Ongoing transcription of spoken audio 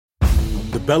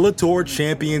Bellator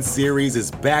Champion Series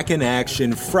is back in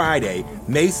action Friday,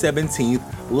 May 17th,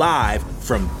 live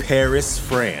from Paris,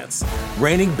 France.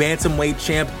 Reigning bantamweight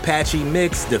champ Patchy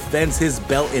Mix defends his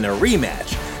belt in a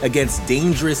rematch against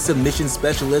dangerous submission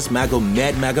specialist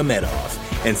Magomed Magomedov.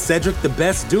 And Cedric the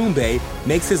Best Doumbé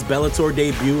makes his Bellator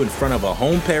debut in front of a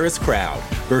home Paris crowd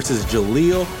versus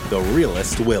Jaleel the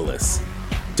Realist Willis.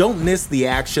 Don't miss the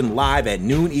action live at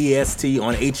noon EST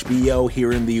on HBO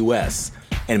here in the US.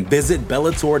 And visit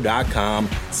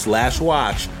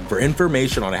Bellator.com/watch for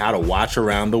information on how to watch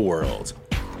around the world.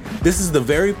 This is the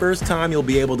very first time you'll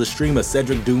be able to stream a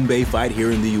Cedric Doumbé fight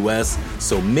here in the US,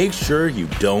 so make sure you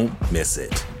don't miss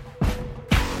it.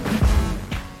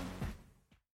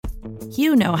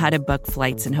 You know how to book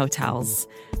flights and hotels.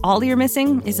 All you're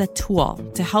missing is a tool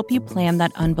to help you plan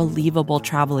that unbelievable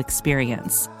travel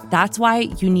experience. That's why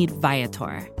you need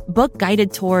Viator. Book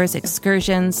guided tours,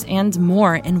 excursions, and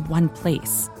more in one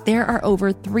place. There are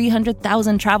over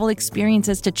 300,000 travel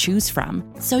experiences to choose from,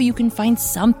 so you can find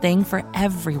something for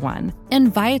everyone.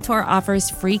 And Viator offers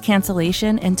free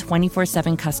cancellation and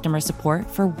 24/7 customer support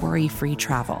for worry-free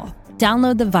travel.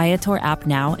 Download the Viator app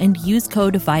now and use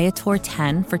code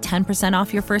Viator10 for 10%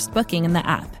 off your first booking in the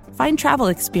app. Find travel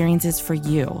experiences for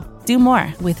you. Do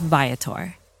more with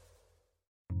Viator.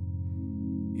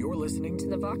 You're listening to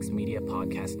the Vox Media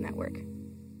Podcast Network.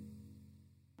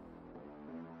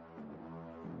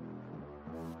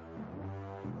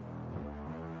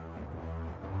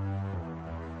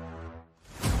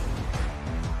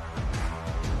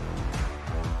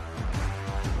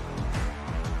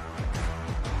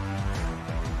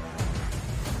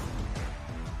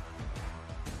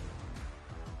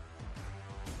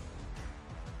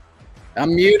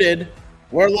 I'm muted.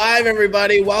 We're live,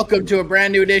 everybody. Welcome to a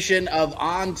brand new edition of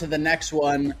On to the Next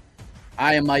One.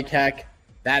 I am Mike Heck.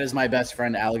 That is my best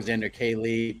friend, Alexander K.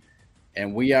 Lee.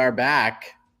 And we are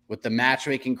back with the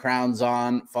matchmaking crowns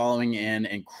on following an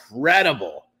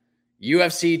incredible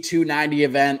UFC 290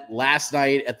 event last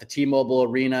night at the T-Mobile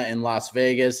Arena in Las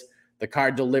Vegas. The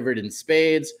card delivered in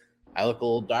spades. I look a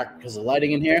little dark because of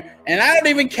lighting in here. And I don't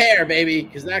even care, baby,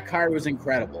 because that card was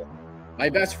incredible. My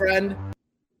best friend,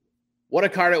 what a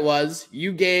card it was.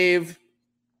 You gave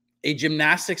a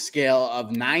gymnastics scale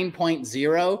of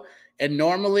 9.0, and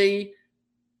normally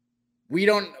we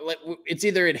don't, it's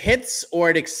either it hits or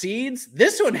it exceeds.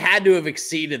 This one had to have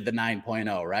exceeded the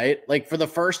 9.0, right? Like for the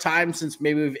first time since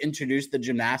maybe we've introduced the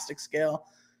gymnastics scale,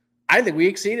 I think we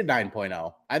exceeded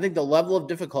 9.0. I think the level of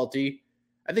difficulty,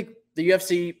 I think the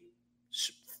UFC,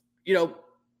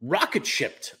 rocket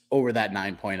shipped over that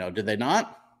 9.0. Did they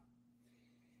not?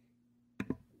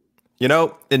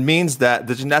 It means that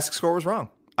the gymnastics score was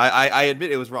wrong. I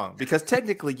admit it was wrong because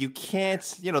technically you can't,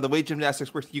 the way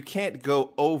gymnastics works, you can't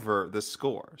go over the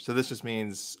score. So this just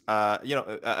means,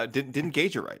 didn't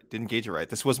gauge it right. Didn't gauge it right.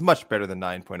 This was much better than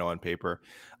 9.0 on paper.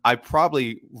 I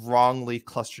probably wrongly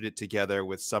clustered it together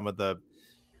with some of the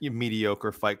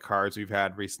mediocre fight cards we've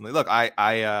had recently. Look,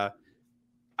 I've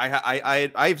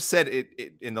said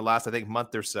it in the last, I think,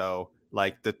 month or so.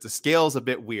 Like the scale's a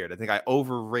bit weird. I think I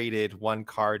overrated one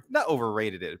card, not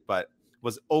overrated it, but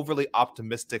was overly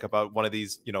optimistic about one of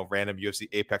these, random UFC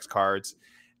Apex cards.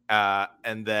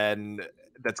 And then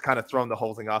that's kind of thrown the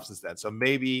whole thing off since then. So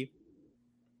maybe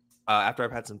after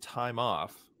I've had some time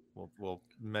off, we'll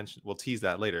tease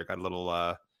that later. Got a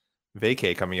little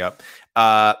vacay coming up.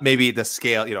 Maybe the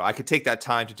scale, I could take that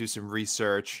time to do some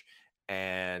research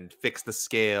and fix the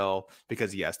scale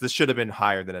because yes, this should have been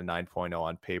higher than a 9.0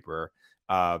 on paper.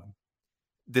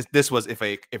 This was if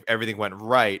everything went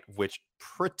right, which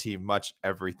pretty much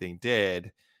everything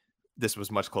did. This was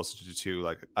much closer to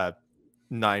like a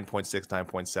 9.6,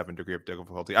 9.7 degree of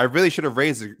difficulty. I really should have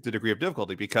raised the degree of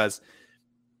difficulty because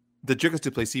the Dricus du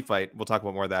Plessis fight, we'll talk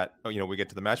about more of that. We get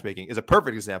to the matchmaking, is a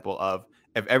perfect example of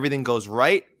if everything goes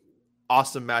right,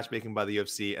 awesome matchmaking by the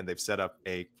UFC, and they've set up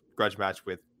a grudge match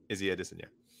with Izzy Adesanya.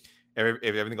 If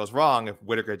everything goes wrong, if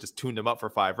Whitaker just tuned him up for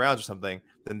 5 rounds or something,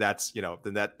 then that's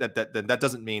then that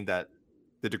doesn't mean that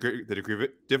the degree of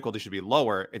difficulty should be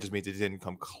lower. It just means it didn't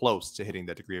come close to hitting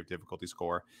that degree of difficulty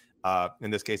score.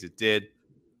 In this case, it did.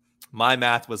 My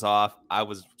math was off. I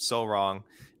was so wrong.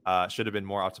 Should have been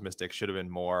more optimistic. Should have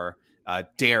been more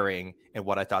daring in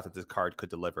what I thought that this card could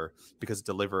deliver because it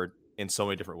delivered in so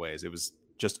many different ways. It was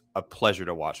just a pleasure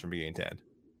to watch from beginning to end.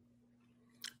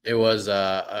 It was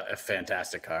a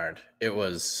fantastic card. It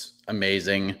was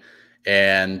amazing.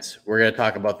 And we're going to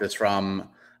talk about this from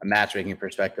a matchmaking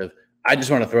perspective. I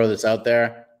just want to throw this out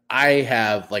there. I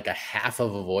have like a half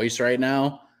of a voice right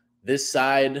now. This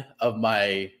side of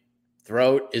my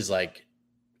throat is like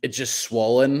it's just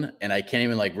swollen and I can't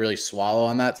even like really swallow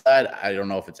on that side. I don't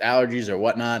know if it's allergies or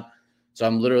whatnot. So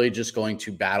I'm literally just going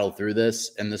to battle through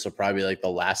this. And this will probably be like the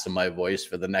last of my voice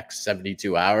for the next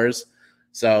 72 hours.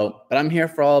 So, but I'm here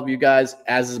for all of you guys,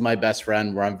 as is my best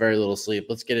friend. We're on very little sleep.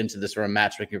 Let's get into this from a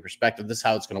matchmaking perspective. This is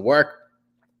how it's going to work.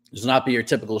 This will not be your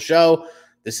typical show.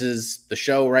 This is the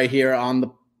show right here on the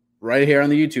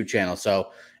YouTube channel.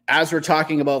 So as we're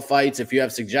talking about fights, if you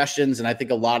have suggestions, and I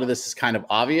think a lot of this is kind of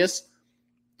obvious,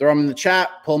 throw them in the chat,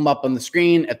 pull them up on the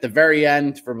screen. At the very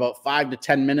end, for about 5 to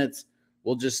 10 minutes,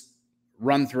 we'll just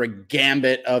run through a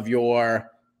gambit of your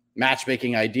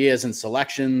matchmaking ideas and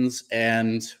selections,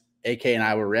 and AK and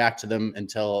I will react to them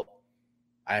until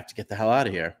I have to get the hell out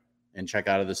of here and check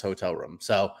out of this hotel room.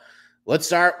 So let's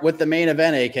start with the main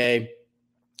event, AK.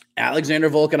 Alexander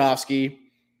Volkanovski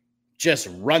just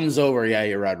runs over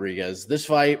Yair Rodriguez. This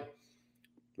fight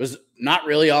was not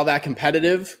really all that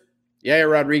competitive.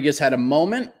 Yair Rodriguez had a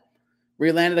moment where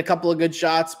he landed a couple of good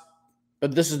shots,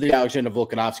 but this is the Alexander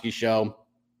Volkanovski show,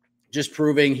 just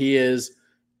proving he is,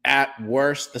 at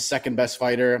worst, the second best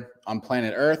fighter on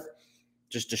planet Earth.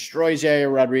 Just destroys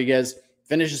Yair Rodriguez,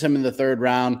 finishes him in the third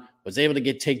round, was able to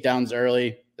get takedowns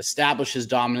early, establish his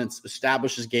dominance,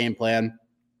 establish his game plan.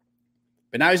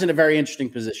 But now he's in a very interesting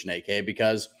position, AK,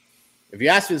 because if you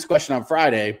asked me this question on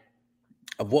Friday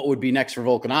of what would be next for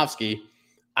Volkanovski,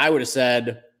 I would have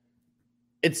said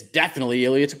it's definitely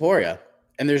Ilia Topuria,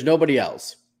 and there's nobody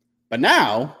else. But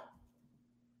now,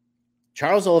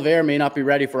 Charles Oliveira may not be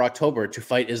ready for October to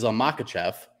fight Islam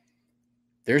Makhachev.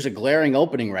 There's a glaring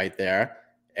opening right there.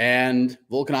 And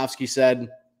Volkanovski said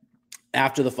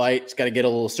after the fight, he's got to get a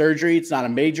little surgery. It's not a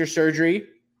major surgery,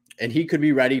 and he could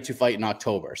be ready to fight in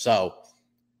October. So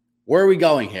where are we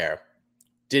going here?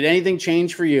 Did anything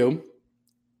change for you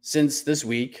since this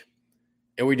week?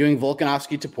 Are we doing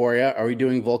Volkanovski Topuria? Are we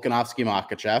doing Volkanovski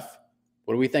Makhachev?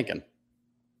 What are we thinking?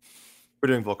 We're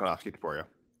doing Volkanovski Topuria.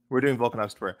 We're doing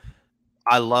Volkanovski Topuria.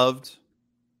 I loved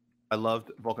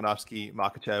Volkanovski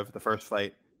Makhachev, the first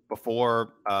fight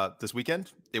before this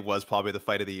weekend. It was probably the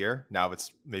fight of the year. Now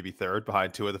it's maybe third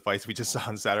behind two of the fights we just saw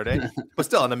on Saturday. But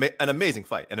still, an amazing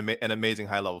fight, an amazing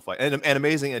high level fight, and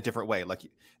amazing in a different way. Like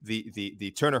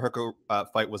the Turner Hooker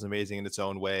fight was amazing in its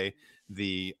own way.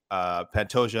 The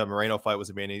Pantoja Moreno fight was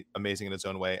amazing in its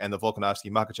own way, and the Volkanovski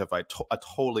Makhachev fight, a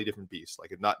totally different beast.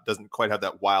 Like doesn't quite have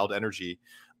that wild energy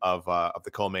of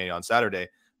the co-main on Saturday,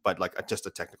 but like just a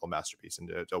technical masterpiece and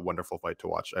a wonderful fight to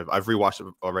watch. I've rewatched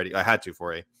it already. I had to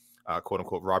for a quote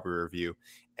unquote robbery review,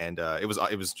 and it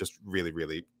was just really,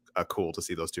 really cool to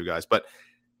see those two guys. But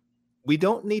we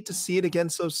don't need to see it again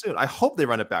so soon. I hope they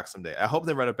run it back someday.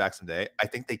 I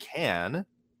think they can,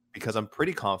 because I'm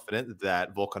pretty confident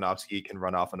that Volkanovski can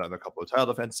run off another couple of title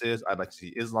defenses. I'd like to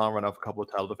see Islam run off a couple of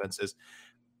title defenses.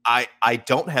 I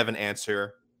don't have an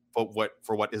answer for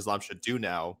what Islam should do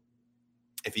now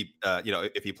if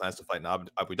he plans to fight in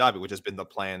Abu Dhabi, which has been the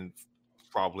plan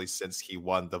probably since he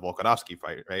won the Volkanovski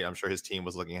fight, right? I'm sure his team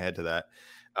was looking ahead to that.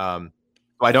 So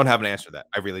I don't have an answer to that.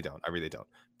 I really don't.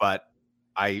 But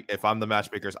if I'm the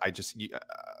matchmakers, I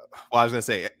was gonna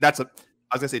say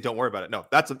don't worry about it. No,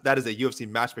 that is a UFC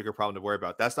matchmaker problem to worry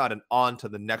about. That's not an on to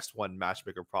the next one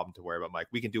matchmaker problem to worry about, Mike.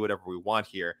 We can do whatever we want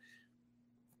here.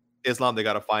 Islam, they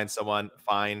got to find someone,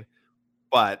 fine,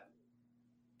 but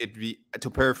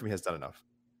Topuria for me has done enough.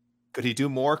 Could he do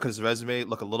more? Could his resume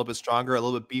look a little bit stronger, a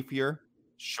little bit beefier?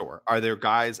 Sure. Are there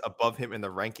guys above him in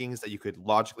the rankings that you could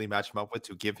logically match him up with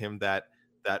to give him that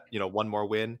one more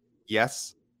win?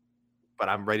 Yes. But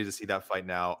I'm ready to see that fight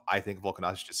now. I think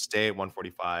Volkanovski should stay at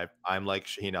 145. I'm like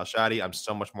Shaheen Al-Shadi. I'm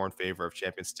so much more in favor of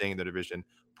champions staying in the division,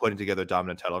 putting together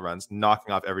dominant title runs,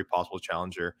 knocking off every possible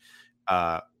challenger.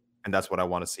 And that's what I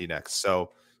want to see next.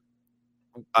 So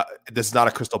this is not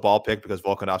a crystal ball pick, because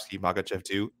Volkanovski, Makhachev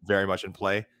 2, very much in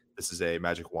play. This is a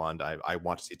magic wand. I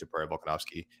want to see Topuria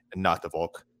Volkanovski and not the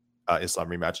Volk Islam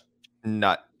rematch.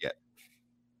 Not yet.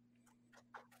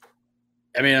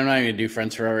 I mean, I'm not even going to do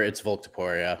friends forever. It's Volk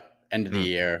Topuria. End of the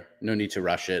year. No need to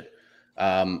rush it.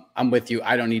 I'm with you.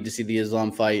 I don't need to see the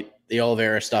Islam fight. The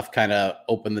Oliveira stuff kind of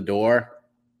opened the door.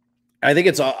 I think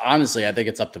it's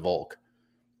up to Volk.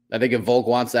 I think if Volk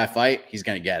wants that fight, he's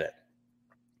going to get it.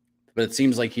 But it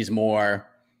seems like he's more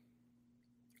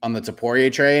on the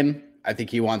Topuria train. I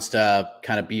think he wants to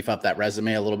kind of beef up that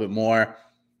resume a little bit more.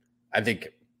 I think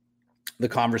the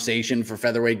conversation for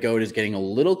featherweight GOAT is getting a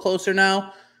little closer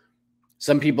now.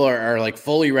 Some people are like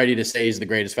fully ready to say he's the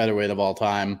greatest featherweight of all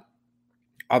time.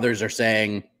 Others are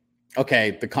saying,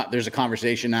 okay, there's a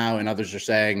conversation now, and others are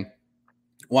saying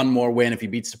one more win if he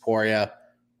beats Topuria.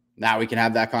 Now we can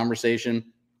have that conversation.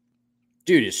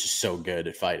 Dude is just so good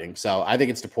at fighting. So I think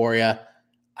it's Topuria.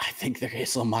 I think that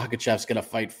Islam Makhachev's going to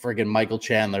fight friggin' Michael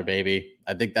Chandler, baby.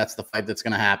 I think that's the fight that's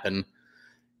going to happen.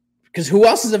 Because who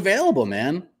else is available,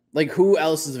 man? Like, who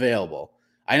else is available?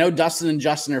 I know Dustin and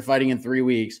Justin are fighting in 3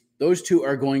 weeks. Those two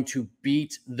are going to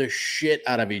beat the shit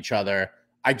out of each other.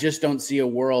 I just don't see a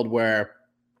world where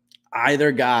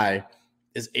either guy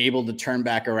is able to turn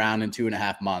back around in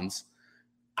 2.5 months.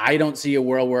 I don't see a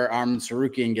world where Arman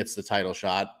Tsarukyan gets the title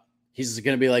shot. He's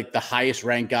going to be like the highest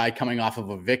ranked guy coming off of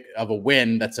a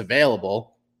win that's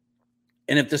available.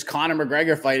 And if this Conor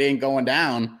McGregor fight ain't going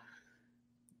down,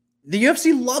 the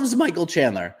UFC loves Michael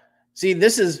Chandler. See,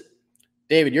 this is,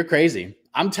 David, you're crazy.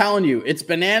 I'm telling you, it's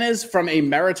bananas from a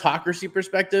meritocracy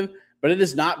perspective, but it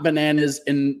is not bananas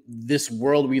in this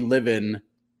world we live in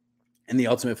the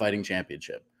Ultimate Fighting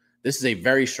Championship. This is a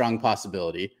very strong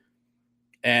possibility.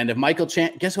 And if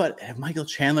guess what? If Michael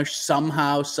Chandler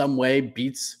somehow, some way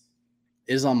beats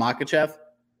Islam Makhachev,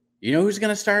 you know who's going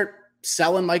to start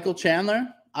selling Michael Chandler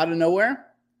out of nowhere?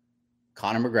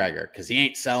 Conor McGregor, because he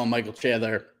ain't selling Michael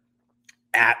Chandler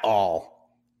at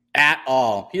all. At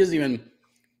all. He doesn't even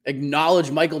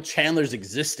acknowledge Michael Chandler's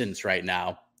existence right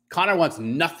now. Conor wants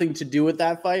nothing to do with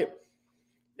that fight.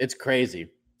 It's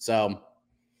crazy. So,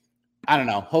 I don't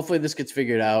know. Hopefully this gets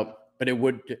figured out, but it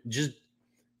would just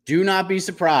do not be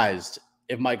surprised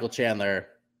if Michael Chandler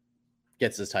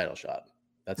gets his title shot.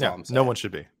 That's all I'm saying. No one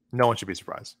should be. No one should be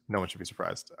surprised. No one should be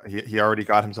surprised. He already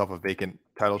got himself a vacant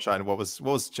title shot. And what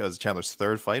was Chandler's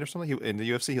third fight or something? In the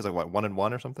UFC, he was like, what,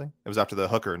 1-1 or something? It was after the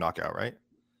Hooker knockout, right?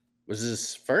 Was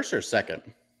this first or second?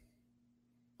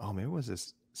 Oh, maybe it was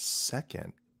his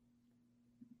second.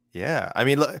 Yeah, I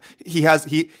mean, look, he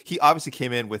obviously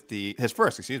came in with his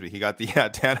first. Excuse me, he got the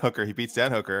Dan Hooker. He beats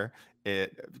Dan Hooker.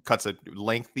 It cuts a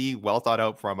lengthy, well thought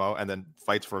out promo, and then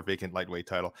fights for a vacant lightweight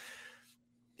title.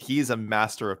 He's a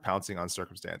master of pouncing on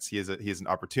circumstance. He's an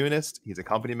opportunist. He's a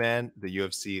company man. The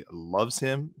UFC loves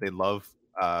him. They love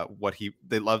what he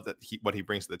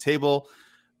brings to the table.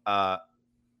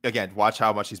 Again, watch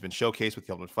how much he's been showcased with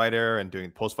the Ultimate Fighter and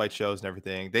doing post-fight shows and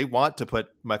everything. They want to put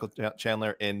Michael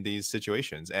Chandler in these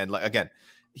situations. And again,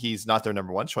 he's not their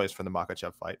number one choice for the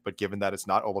Makhachev fight. But given that it's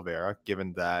not Oliveira,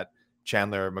 given that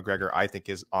Chandler McGregor, I think,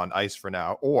 is on ice for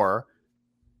now,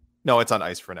 it's on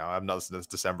ice for now. I'm not listening to this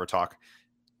December talk.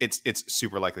 It's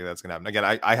super likely that's going to happen.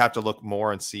 Again, I have to look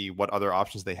more and see what other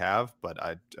options they have, but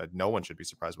no one should be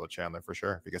surprised about Chandler for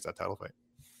sure if he gets that title fight.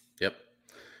 Yep.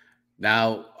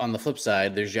 Now, on the flip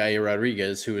side, there's Yair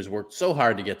Rodriguez, who has worked so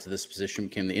hard to get to this position,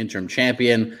 became the interim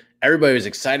champion. Everybody was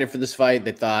excited for this fight.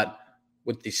 They thought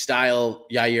with the style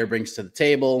Yair brings to the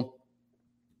table,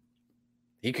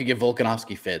 he could give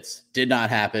Volkanovski fits. Did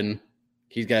not happen.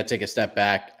 He's got to take a step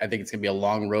back. I think it's going to be a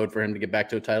long road for him to get back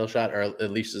to a title shot, or at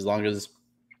least as long as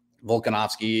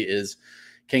Volkanovski is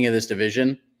king of this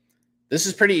division. This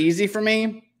is pretty easy for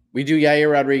me. We do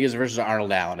Yair Rodriguez versus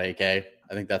Arnold Allen, AK.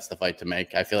 I think that's the fight to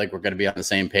make. I feel like we're going to be on the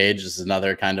same page. This is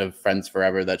another kind of friends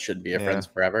forever that should be a friends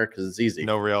forever because it's easy.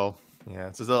 No real.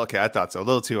 Yeah. So okay, I thought so. A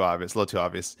little too obvious.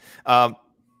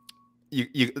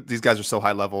 These guys are so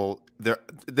high level.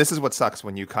 This is what sucks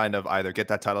when you kind of either get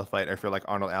that title fight or feel like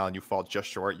Arnold Allen, you fall just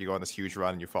short. You go on this huge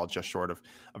run and you fall just short of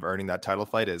earning that title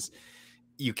fight. Is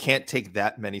you can't take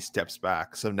that many steps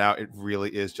back. So now it really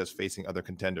is just facing other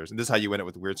contenders. And this is how you end up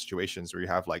with weird situations where you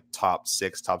have like top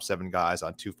 6, top 7 guys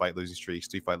on 2-fight losing streaks,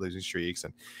 3-fight losing streaks.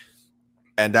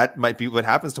 And that might be what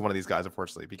happens to one of these guys,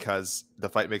 unfortunately, because the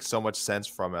fight makes so much sense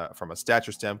from a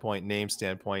stature standpoint, name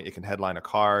standpoint. It can headline a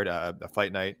card, a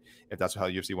fight night, if that's how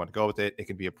UFC want to go with it. It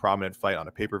can be a prominent fight on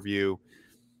a pay-per-view.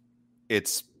 I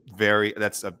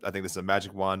think this is a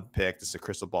magic wand pick. This is a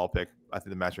crystal ball pick. I think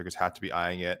the matchmakers have to be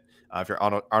eyeing it. If you're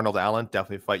Arnold Allen,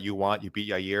 definitely a fight you want. You beat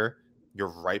Yair, you're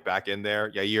right back in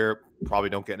there. Yair probably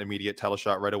don't get an immediate title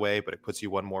shot right away, but it puts you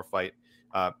one more fight,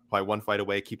 probably one fight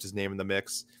away, keeps his name in the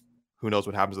mix. Who knows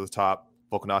what happens at the top?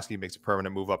 Volkanovski makes a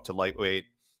permanent move up to lightweight,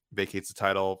 vacates the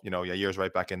title. Yair's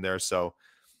right back in there. So,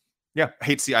 yeah, I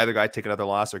hate to see either guy take another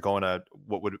loss or go on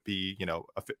what would be,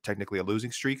 technically a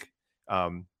losing streak,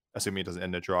 assuming it doesn't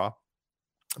end in a draw.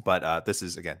 But this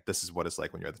is what it's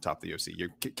like when you're at the top of the UFC. You're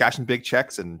cashing big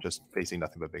checks and just facing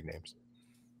nothing but big names.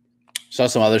 Saw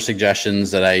some other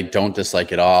suggestions that I don't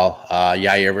dislike at all.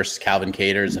 Yair versus Calvin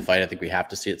Kattar is a fight I think we have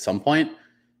to see at some point.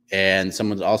 And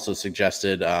someone's also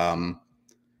suggested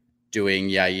doing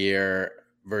Yair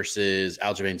versus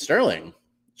Aljamain Sterling.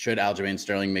 Should Aljamain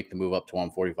Sterling make the move up to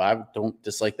 145? Don't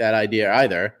dislike that idea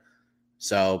either.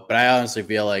 So, but I honestly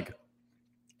feel like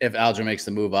if Aljo makes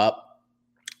the move up,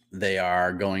 they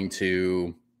are going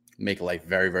to make life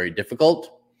very, very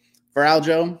difficult for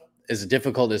Aljo. As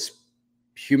difficult as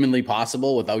humanly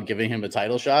possible without giving him a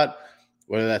title shot,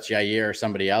 Whether that's Yair or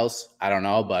somebody else, I don't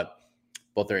know, but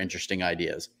both are interesting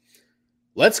ideas.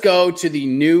 Let's go to the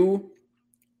new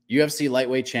UFC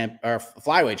lightweight champ or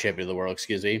flyweight champion of the world,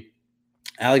 excuse me.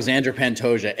 Alexander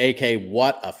Pantoja, AK,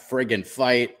 what a friggin'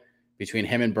 fight between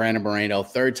him and Brandon Moreno.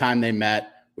 Third time they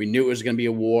met. We knew it was going to be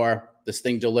a war. This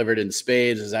thing delivered in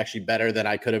spades. Is actually better than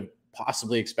I could have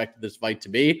possibly expected this fight to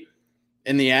be.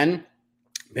 In the end,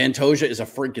 Pantoja is a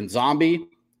freaking zombie.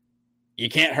 You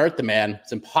can't hurt the man.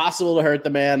 It's impossible to hurt the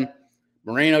man.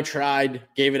 Moreno tried,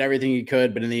 gave it everything he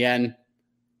could, but in the end,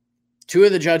 two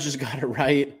of the judges got it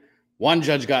right. One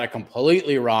judge got it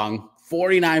completely wrong.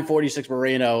 49-46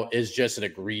 Moreno is just an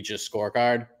egregious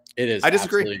scorecard. It is. I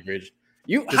disagree. Absolutely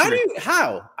egregious.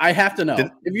 How? I have to know.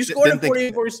 If you scored at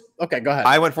 48-46, okay, go ahead.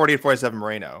 I went 48-47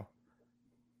 Moreno.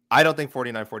 I don't think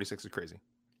 49-46 is crazy.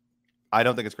 I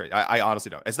don't think it's crazy. I honestly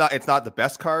don't. It's not the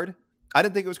best card. I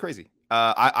didn't think it was crazy.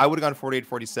 I would have gone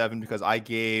 48-47 because I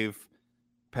gave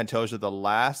Pantoja the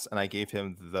last, and I gave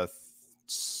him the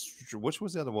which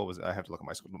was the other? What was it? I have to look at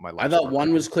my life. I thought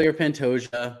one was clear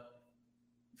Pantoja.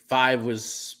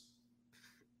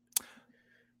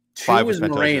 Two was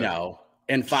Moreno,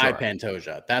 and 5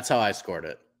 Pantoja. That's how I scored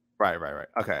it. Right.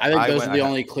 Okay. I think those are the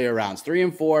only clear rounds. 3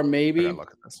 and 4, maybe.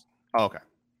 Look at this. Oh, okay.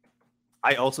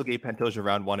 I also gave Pantoja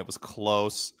round 1. It was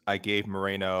close. I gave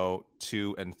Moreno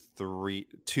 2, 3,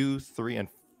 and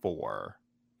 4,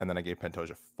 and then I gave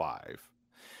Pantoja 5.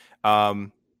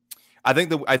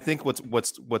 I think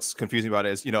what's confusing about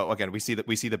it is, again, we see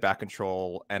the back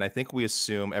control, and I think we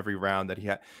assume every round that he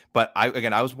had. But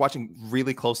I was watching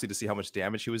really closely to see how much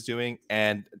damage he was doing,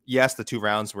 and yes, the 2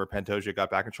 rounds where Pantoja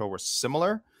got back control were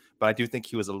similar. But I do think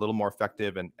he was a little more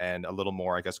effective and a little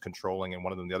more, I guess, controlling in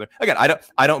one of them than the other. Again,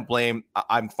 I don't blame.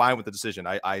 I'm fine with the decision.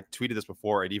 I tweeted this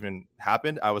before it even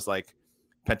happened. I was like,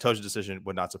 Pantoja's decision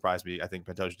would not surprise me. I think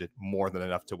Pantoja did more than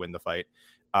enough to win the fight.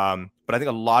 But I think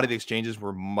a lot of the exchanges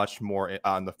were much more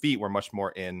on the feet, were much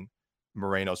more in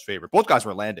Moreno's favor. Both guys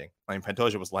were landing. I mean,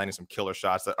 Pantoja was landing some killer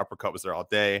shots. That uppercut was there all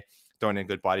day, throwing in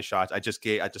good body shots. I just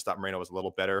thought Moreno was a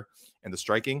little better in the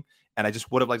striking, and I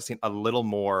just would have liked to see a little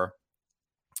more.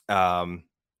 I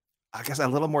guess a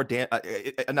little more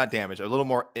not damage, a little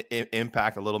more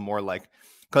impact, a little more like,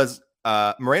 because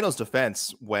Moreno's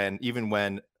defense even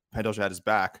when Pantoja had his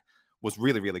back was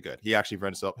really, really good. He actually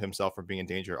prevented himself from being in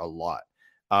danger a lot.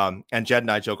 And Jed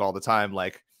and I joke all the time,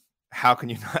 like, how can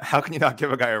you not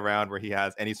give a guy a round where he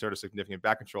has any sort of significant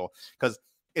back control? Because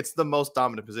it's the most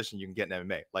dominant position you can get in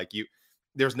MMA. Like,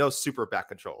 there's no super back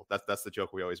control. That's the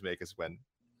joke we always make, is when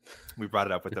we brought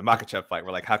it up with the Makhachev fight.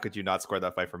 We're like, how could you not score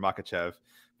that fight for Makhachev?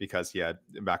 Because he had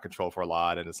back control for a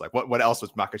lot. And it's like, what else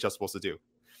was Makhachev supposed to do?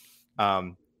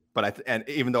 But and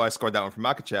even though I scored that one for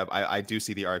Makhachev, I do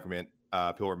see the argument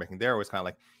people were making there was kind of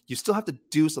like, you still have to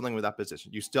do something with that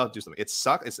position. You still have to do something. It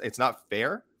sucks. It's not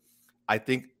fair. I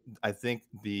think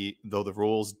though the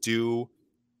rules do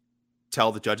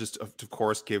tell the judges to, of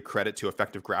course, give credit to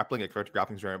effective grappling. Effective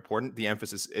grappling is very important. The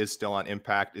emphasis is still on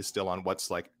impact, is still on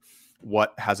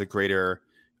what has a greater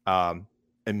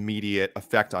immediate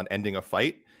effect on ending a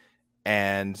fight.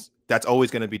 And that's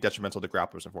always going to be detrimental to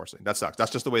grapplers, unfortunately. That sucks.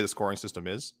 That's just the way the scoring system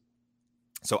is.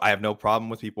 So I have no problem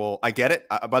with people. I get it.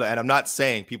 And I'm not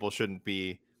saying people shouldn't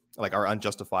be are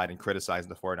unjustified in criticizing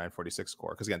the 49-46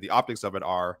 score. Because again, the optics of it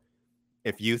are,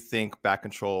 if you think back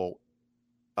control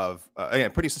of,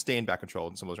 again, pretty sustained back control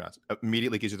in some of those rounds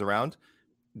immediately gives you the round,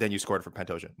 then you scored for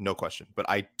Pantoja, no question. But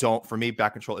for me,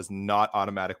 back control is not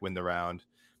automatic win the round,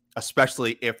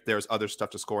 especially if there's other stuff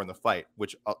to score in the fight,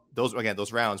 which those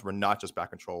rounds were not just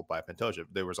back control by Pantoja.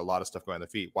 There was a lot of stuff going on the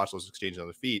feet. Watch those exchanges on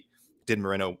the feet. Did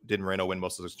Moreno win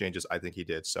most of those exchanges? I think he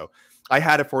did. So I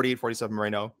had a 48-47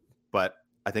 Moreno, but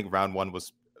I think round 1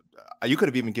 was, you could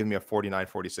have even given me a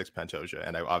 49-46 Pantoja,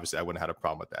 and I wouldn't have had a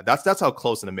problem with that. That's how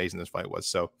close and amazing this fight was.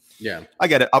 So yeah, I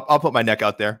get it. I'll put my neck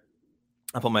out there.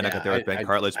 I'll put my neck out there with Ben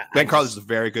Cartlidge. Ben Cartlidge is a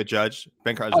very good judge.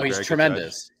 Ben Cartlidge is he's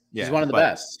tremendous. Yeah, he's one of the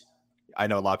best. I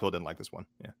know a lot of people didn't like this one.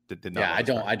 Yeah, did not.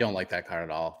 Yeah, I don't like that card at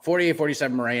all.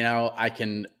 48-47 Moreno, I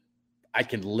can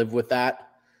live with that.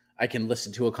 I can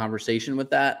listen to a conversation with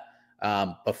that.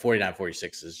 But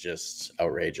 49-46 is just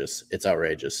outrageous. It's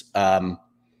outrageous.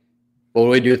 What do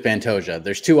we do with Pantoja?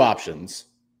 There's 2 options.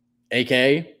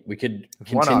 AK, we could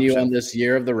continue on this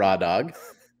year of the raw dog.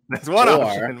 That's one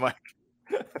option, Mike.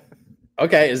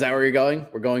 Okay, is that where you're going?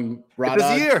 We're going raw dog? It's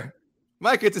his year.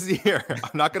 Mike, it's his year.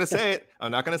 I'm not going to say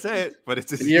it. But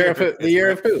it's his year. The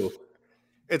year of who?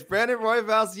 It's Brandon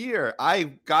Royval's year. I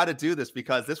got to do this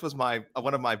because this was one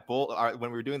of my when we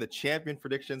were doing the champion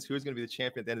predictions, who's going to be the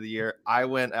champion at the end of the year. I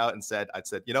went out and said,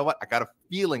 you know what? I got a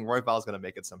feeling Royval is going to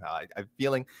make it somehow. I'm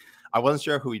feeling, I wasn't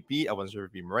sure who he'd beat. I wasn't sure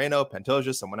if it'd be Moreno,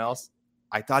 Pantoja, someone else.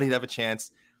 I thought he'd have a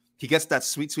chance. He gets that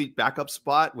sweet backup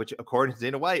spot, which according to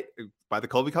Dana White, by the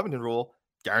Colby Covington rule,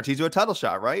 guarantees you a title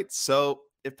shot, right? So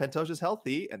if Pantoja's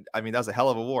healthy, and I mean, that was a hell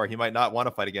of a war. He might not want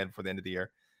to fight again before the end of the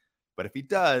year. But if he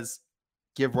does,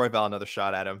 give Royval another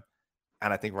shot at him.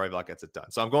 And I think Royval gets it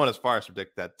done. So I'm going as far as to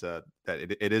predict that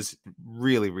it is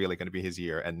really, really going to be his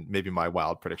year. And maybe my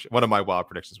wild prediction, one of my wild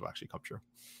predictions will actually come true.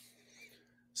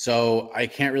 So I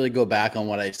can't really go back on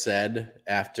what I said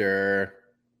after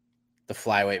the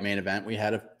flyweight main event we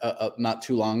had not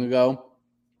too long ago.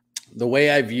 The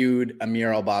way I viewed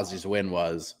Amir Albazi's win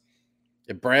was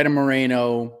if Brandon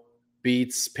Moreno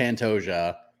beats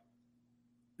Pantoja,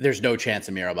 there's no chance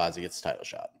Amir Albazi gets a title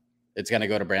shot. It's going to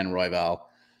go to Brandon Royval.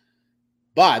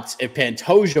 But if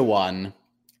Pantoja won,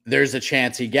 there's a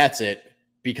chance he gets it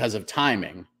because of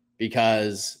timing.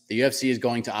 Because the UFC is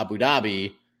going to Abu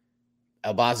Dhabi,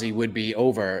 Albazi would be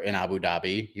over in Abu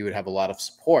Dhabi. He would have a lot of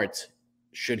support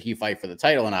should he fight for the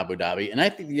title in Abu Dhabi. And I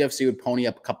think the UFC would pony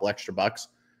up a couple extra bucks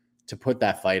to put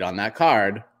that fight on that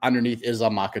card underneath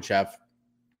Islam Makhachev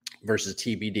versus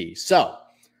TBD. So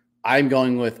I'm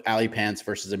going with Ali Pants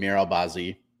versus Amir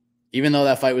Albazi. Even though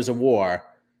that fight was a war,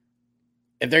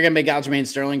 if they're going to make Aljamain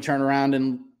Sterling turn around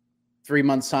in 3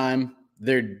 months' time,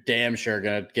 they're damn sure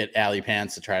going to get Ali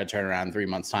Pants to try to turn around in 3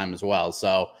 months' time as well.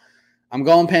 So I'm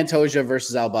going Pantoja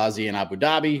versus Albazi in Abu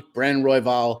Dhabi. Brandon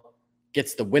Royval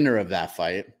gets the winner of that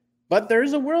fight. But there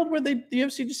is a world where the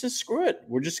UFC just says, screw it.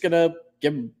 We're just going to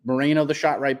give Moreno the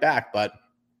shot right back. But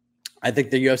I think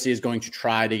the UFC is going to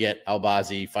try to get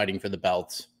Albazi fighting for the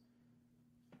belt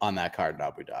on that card in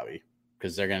Abu Dhabi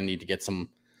because they're going to need to get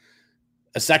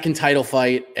a second title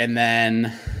fight, and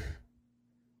then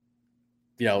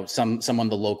someone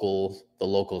the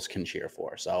locals can cheer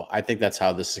for. So I think that's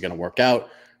how this is going to work out.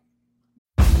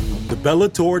 The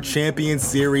Bellator Champion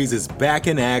Series is back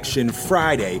in action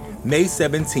Friday, May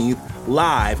 17th,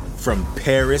 live from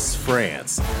Paris,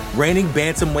 France. Reigning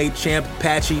bantamweight champ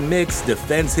Patchy Mix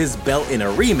defends his belt in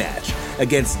a rematch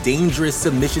against dangerous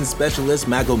submission specialist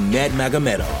Magomed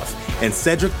Magomedov. And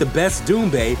Cedric the Best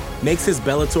Doumbé makes his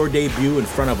Bellator debut in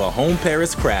front of a home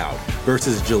Paris crowd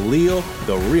versus Jaleel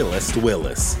the Realist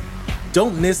Willis.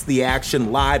 Don't miss the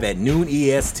action live at noon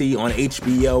EST on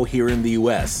HBO here in the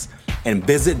US. And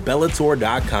visit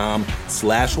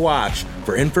Bellator.com/watch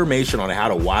for information on how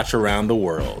to watch around the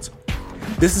world.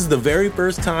 This is the very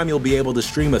first time you'll be able to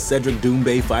stream a Cedric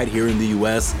Doumbé fight here in the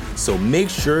US, so make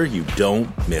sure you don't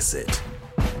miss it.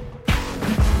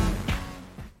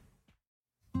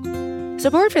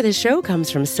 Support for this show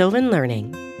comes from Sylvan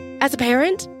Learning. As a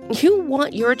parent, you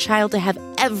want your child to have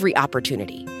every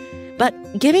opportunity, but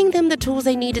giving them the tools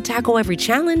they need to tackle every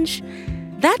challenge,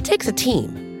 that takes a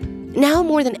team. Now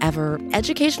more than ever,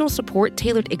 educational support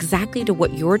tailored exactly to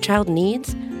what your child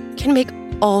needs can make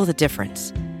all the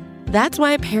difference. That's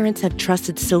why parents have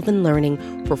trusted Sylvan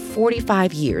Learning for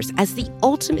 45 years as the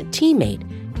ultimate teammate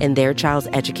in their child's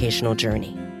educational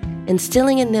journey,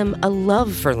 instilling in them a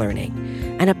love for learning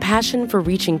and a passion for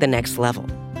reaching the next level.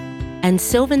 And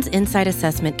Sylvan's Insight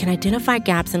Assessment can identify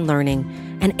gaps in learning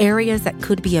and areas that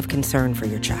could be of concern for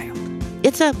your child.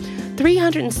 It's a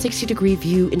 360-degree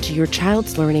view into your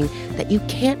child's learning that you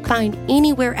can't find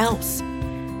anywhere else,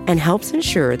 and helps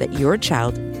ensure that your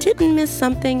child didn't miss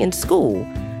something in school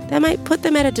that might put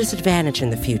them at a disadvantage in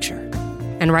the future.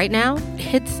 And right now,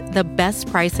 it's the best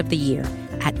price of the year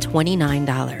at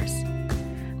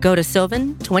 $29. Go to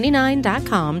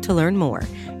sylvan29.com to learn more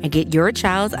and get your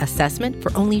child's assessment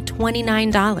for only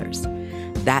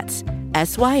 $29. That's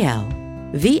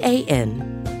SYLVAN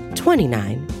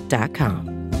 29.com.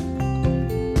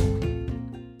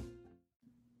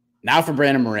 Now for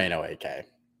Brandon Moreno, AK.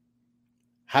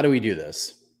 How do we do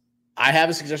this? I have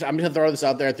a suggestion. I'm going to throw this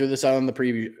out there. I threw this out on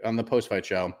the post-fight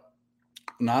show.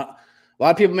 A lot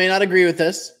of people may not agree with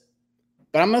this,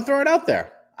 but I'm going to throw it out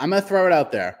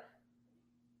there.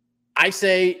 I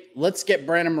say, let's get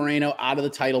Brandon Moreno out of the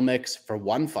title mix for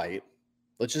one fight.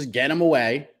 Let's just get him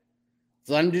away.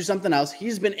 Let him do something else.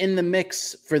 He's been in the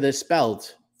mix for this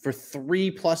belt for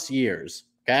 3+ years.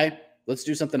 Okay? Let's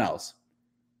do something else.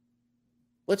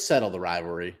 Let's settle the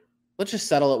rivalry. Let's just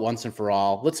settle it once and for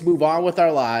all. Let's move on with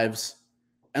our lives,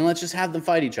 and let's just have them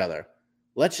fight each other.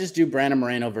 Let's just do Brandon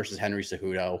Moreno versus Henry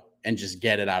Cejudo and just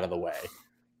get it out of the way.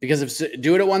 Because if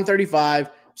do it at 135,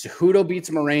 Cejudo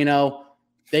beats Moreno,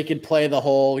 they could play the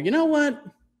whole, you know what?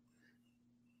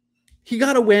 He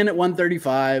got to win at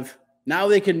 135. Now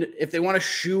they can, if they want to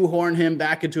shoehorn him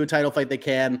back into a title fight, they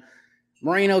can.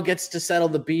 Moreno gets to settle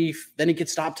the beef. Then he could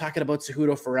stop talking about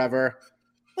Cejudo forever.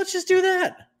 Let's just do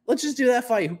that. Let's just do that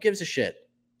fight. Who gives a shit?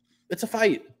 It's a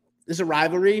fight. It's a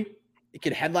rivalry. He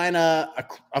could headline a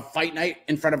fight night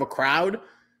in front of a crowd.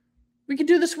 We could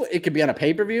do this. It could be on a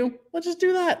pay-per-view. Let's just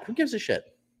do that. Who gives a shit?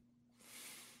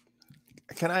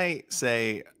 Can I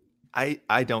say,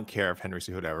 I don't care if Henry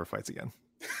Cejudo ever fights again.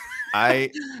 I'm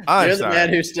You're the sorry. man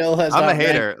who still has. I'm a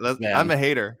hater. I'm a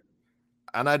hater,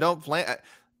 and I don't plan.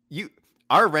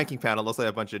 Our ranking panel looks like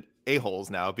a bunch of a-holes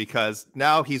now because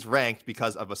now he's ranked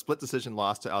because of a split decision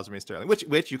loss to Aljamain Sterling,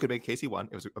 which you could make case he won.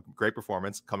 It was a great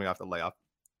performance coming off the layoff.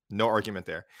 No argument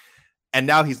there. And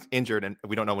now he's injured and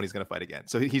we don't know when he's going to fight again.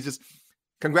 So he's just,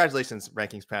 congratulations,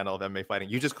 rankings panel of MMA fighting.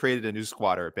 You just created a new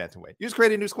squatter at bantamweight. You just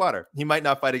created a new squatter. He might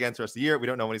not fight again the rest of the year. We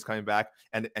don't know when he's coming back.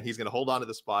 And he's going to hold on to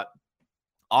the spot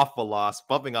off a loss,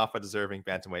 bumping off a deserving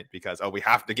bantamweight because, we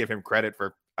have to give him credit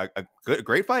for a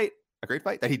great fight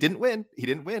that he didn't win. He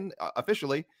didn't win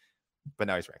officially, but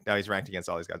now he's ranked. Now he's ranked against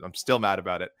all these guys. I'm still mad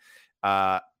about it.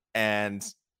 And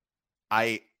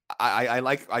I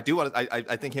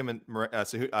think him and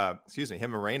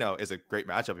Moreno is a great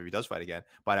matchup if he does fight again,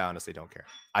 but I honestly don't care.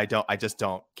 I just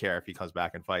don't care if he comes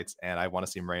back and fights, and I want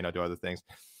to see Moreno do other things.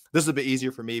 This is a bit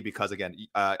easier for me because, again,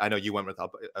 I know you went with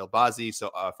Albazi,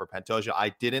 so for Pantoja, I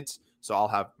didn't, so I'll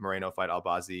have Moreno fight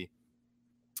Albazi.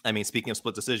 I mean, speaking of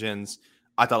split decisions,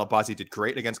 I thought Albazi did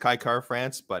great against Kai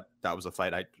Kara-France, but that was a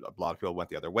fight a lot of people went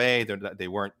the other way. They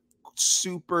weren't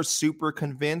super, super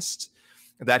convinced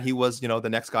that he was, the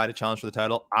next guy to challenge for the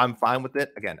title. I'm fine with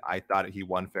it. Again, I thought he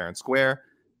won fair and square.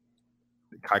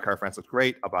 Kai Kara-France looked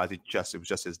great. Albazi it was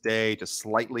just his day, just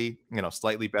slightly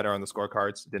better on the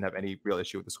scorecards. Didn't have any real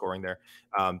issue with the scoring there.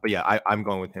 But yeah, I'm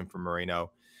going with him for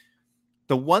Moreno.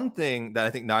 The one thing that I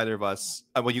think neither of us,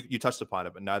 you touched upon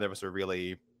it, but neither of us are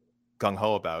really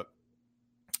gung-ho about,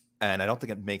 and I don't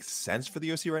think it makes sense for the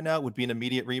UFC right now, would be an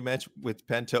immediate rematch with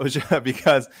Pantoja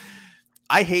because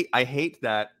I hate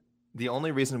that. The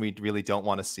only reason we really don't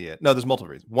want to see it, there's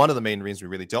multiple reasons. One of the main reasons we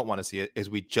really don't want to see it is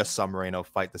we just saw Moreno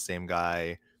fight the same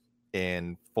guy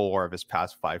in 4 of his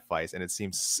past 5 fights. And it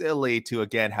seems silly to,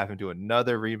 again, have him do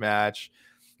another rematch.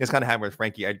 It's kind of happened with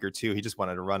Frankie Edgar, too. He just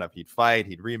wanted to run up. He'd fight,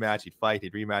 he'd rematch, he'd fight,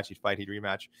 he'd rematch, he'd fight, he'd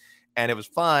rematch. And it was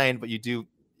fine, but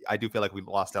I do feel like we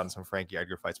lost out on some Frankie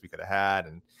Edgar fights we could have had.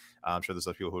 And I'm sure there's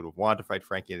some people who would have wanted to fight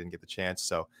Frankie and didn't get the chance.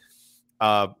 So,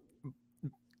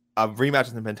 a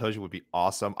rematch with Pantoja would be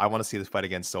awesome. I want to see this fight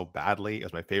again so badly. It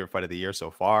was my favorite fight of the year so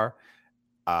far.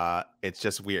 It's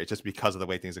just weird. It's just because of the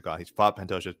way things have gone. He's fought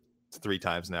Pantoja 3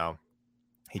 times now.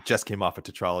 He just came off a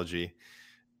tetralogy.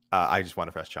 I just want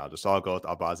a fresh challenger. So I'll go with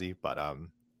Albazi, but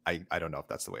I don't know if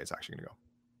that's the way it's actually going to go.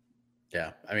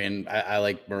 Yeah, I mean, I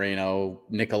like Moreno,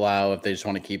 Nicolau if they just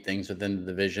want to keep things within the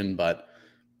division. But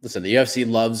listen, the UFC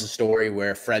loves a story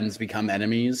where friends become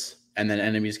enemies and then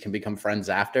enemies can become friends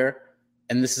after.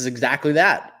 And this is exactly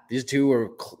that. These two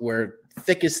were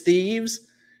thick as thieves.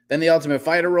 Then the Ultimate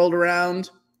Fighter rolled around.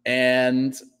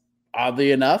 And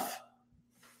oddly enough,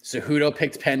 Cejudo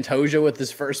picked Pantoja with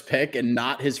his first pick and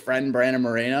not his friend Brandon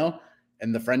Moreno.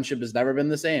 And the friendship has never been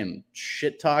the same.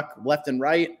 Shit talk left and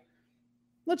right.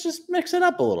 Let's just mix it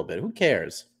up a little bit. Who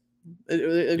cares?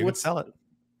 You can sell it.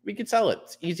 We could sell it.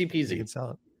 It's easy peasy. You can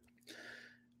sell it.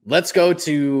 Let's go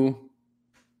to,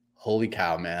 holy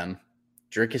cow, man.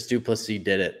 Dricus du Plessis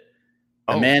did it.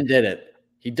 The man did it.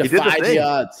 He defied the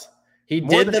odds. He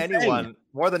did the thing.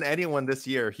 More than anyone this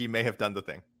year, he may have done the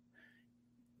thing.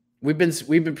 We've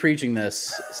been preaching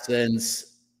this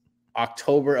since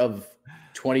October of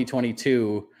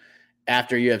 2022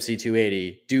 after UFC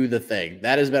 280. Do the thing.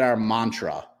 That has been our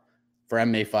mantra for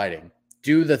MMA fighting.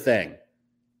 Do the thing.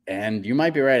 And you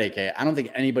might be right, AK. I don't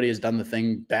think anybody has done the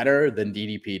thing better than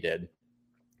DDP did.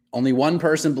 Only one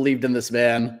person believed in this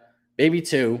man. Maybe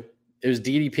 2. It was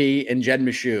DDP and Jed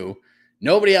Meshew.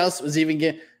 Nobody else was even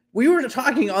getting. We were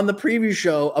talking on the preview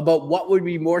show about what would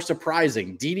be more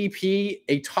surprising. DDP,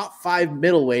 a top 5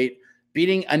 middleweight,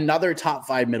 beating another top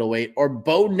 5 middleweight, or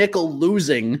Bo Nickel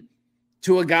losing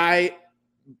to a guy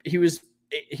he was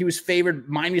favored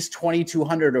minus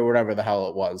 2,200 or whatever the hell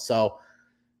it was. So,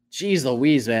 geez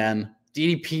Louise, man.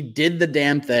 DDP did the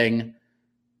damn thing.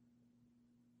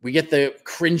 We get the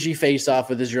cringy face-off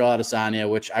with Israel Adesanya,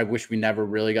 which I wish we never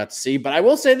really got to see. But I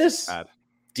will say this.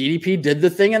 DDP did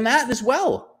the thing in that as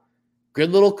well.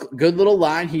 Good little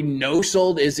line. He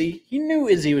no-sold Izzy. He knew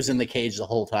Izzy was in the cage the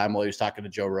whole time while he was talking to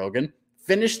Joe Rogan.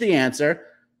 Finished the answer.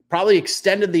 Probably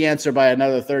extended the answer by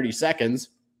another 30 seconds.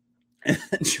 And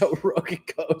then Joe Rogan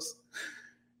goes,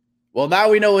 well, now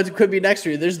we know what could be next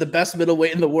year. There's the best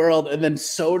middleweight in the world. And then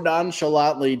so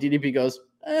nonchalantly, DDP goes,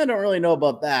 I don't really know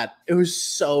about that. It was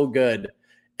so good.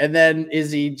 And then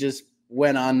Izzy just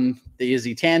went on the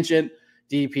Izzy tangent.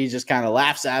 DDP just kind of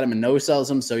laughs at him and no-sells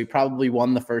him, so he probably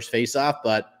won the first face-off.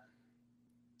 But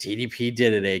DDP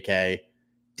did it, AK.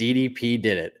 DDP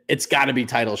did it. It's got to be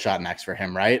title shot next for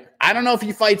him, right? I don't know if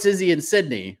he fights Izzy in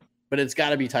Sydney, but it's got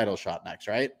to be title shot next,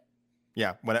 right?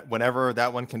 Yeah, whenever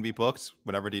that one can be booked,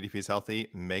 whenever DDP is healthy,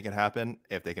 make it happen.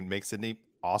 If they can make Sydney,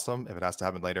 awesome. If it has to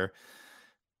happen later,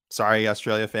 sorry,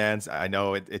 Australia fans. I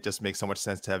know it just makes so much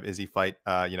sense to have Izzy fight,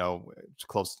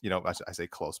 close, I say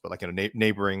close, but like,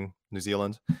 neighboring New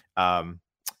Zealand.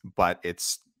 But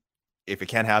if it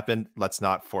can't happen, let's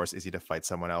not force Izzy to fight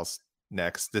someone else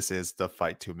next. This is the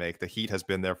fight to make. The heat has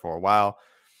been there for a while.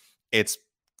 It's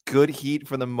good heat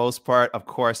for the most part. Of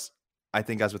course, I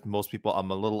think as with most people,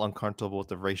 I'm a little uncomfortable with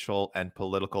the racial and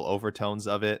political overtones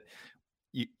of it.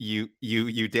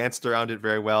 You danced around it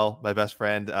very well, my best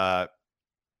friend. I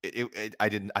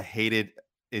hated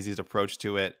Izzy's approach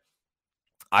to it.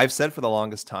 I've said for the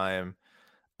longest time,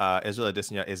 Israel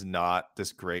Adesanya is not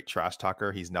this great trash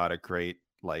talker. He's not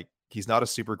he's not a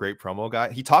super great promo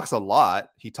guy. He talks a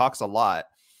lot.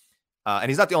 And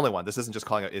he's not the only one. This isn't just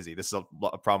calling out Izzy. This is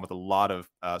a problem with a lot of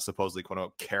supposedly quote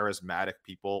unquote charismatic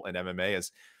people in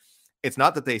MMA. It's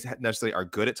not that they necessarily are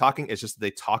good at talking. It's just that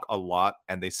they talk a lot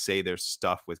and they say their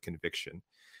stuff with conviction.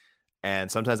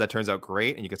 And sometimes that turns out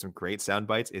great and you get some great sound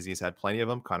bites. Izzy's had plenty of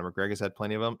them. Conor McGregor's had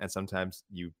plenty of them. And sometimes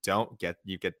you get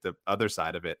the other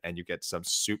side of it and you get some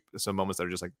moments that are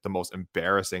just like the most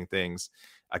embarrassing things.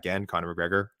 Again, Conor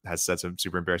McGregor has said some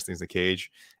super embarrassing things in the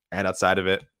cage and outside of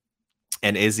it.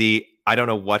 And Izzy, I don't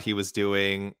know what he was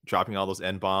doing, dropping all those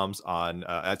N-bombs on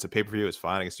it's a pay-per-view. It's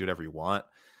fine. I guess do whatever you want.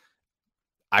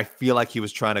 I feel like he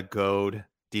was trying to goad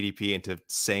DDP into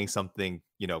saying something,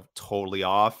 totally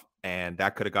off. And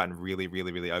that could have gotten really,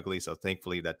 really, really ugly. So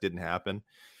thankfully that didn't happen.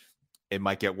 It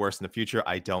might get worse in the future.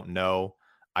 I don't know.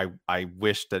 I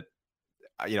wish that,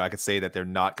 I could say that they're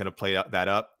not going to play that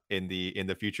up in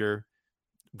the future.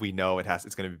 We know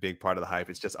it's going to be a big part of the hype.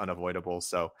 It's just unavoidable.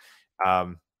 So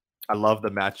I love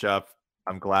the matchup.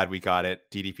 I'm glad we got it.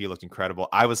 DDP looked incredible.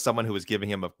 I was someone who was giving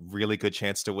him a really good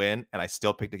chance to win, and I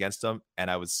still picked against him. And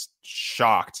I was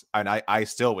shocked. And I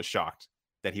still was shocked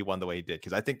that he won the way he did,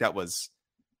 because I think that was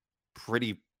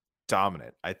pretty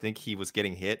dominant. I think he was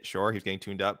getting hit. Sure, he was getting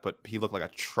tuned up, but he looked like a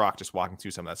truck just walking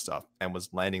through some of that stuff and was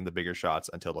landing the bigger shots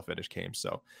until the finish came.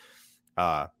 So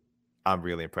I'm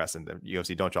really impressed. And the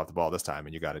UFC don't drop the ball this time,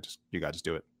 and you got to just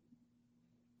do it.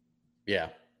 Yeah.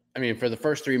 I mean, for the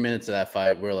first 3 minutes of that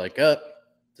fight, we're like,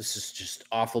 this is just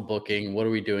awful booking. What are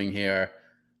we doing here?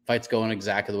 Fight's going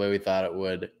exactly the way we thought it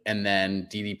would. And then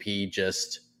DDP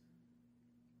just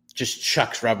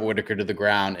chucks Robert Whittaker to the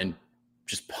ground and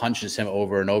just punches him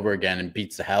over and over again and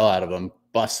beats the hell out of him,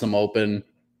 busts him open.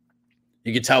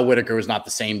 You could tell Whittaker was not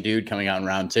the same dude coming out in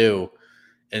round 2.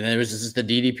 And then it was just the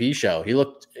DDP show.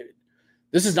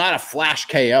 This is not a flash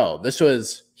KO.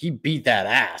 He beat that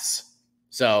ass.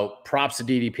 So props to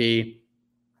DDP.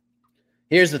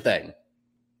 Here's the thing.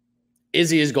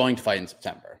 Izzy is going to fight in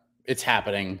September. It's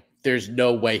happening. There's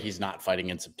no way he's not fighting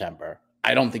in September.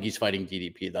 I don't think he's fighting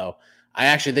DDP, though. I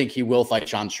actually think he will fight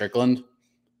Sean Strickland.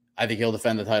 I think he'll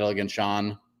defend the title against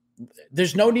Sean.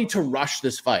 There's no need to rush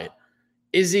this fight.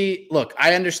 Izzy, look,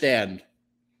 I understand.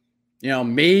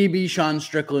 Maybe Sean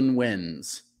Strickland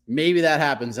wins. Maybe that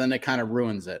happens, and it kind of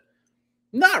ruins it.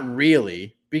 Not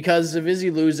really. Because if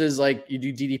Izzy loses, like you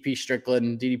do DDP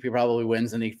Strickland, DDP probably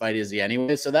wins and they fight Izzy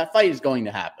anyway. So that fight is going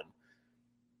to happen.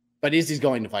 But Izzy's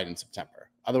going to fight in September.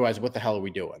 Otherwise, what the hell are we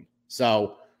doing?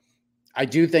 So I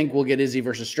do think we'll get Izzy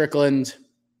versus Strickland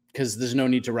because there's no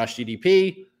need to rush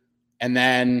DDP. And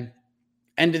then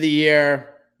end of the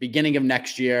year, beginning of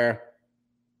next year,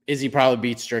 Izzy probably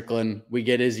beats Strickland. We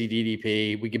get Izzy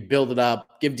DDP. We can build it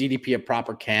up, give DDP a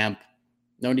proper camp.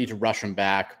 No need to rush him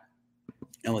back.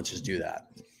 And let's just do that.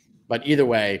 But either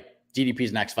way,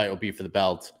 DDP's next fight will be for the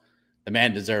belt. The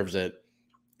man deserves it.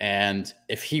 And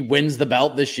if he wins the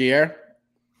belt this year,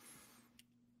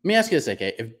 let me ask you this, AK.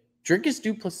 If Dricus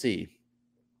du Plessis,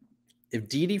 if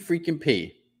DD freaking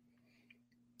P,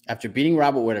 after beating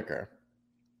Robert Whittaker,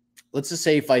 let's just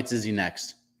say he fights Izzy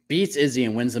next, beats Izzy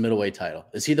and wins the middleweight title,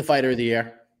 is he the fighter of the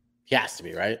year? He has to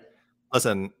be, right?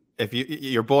 Listen, if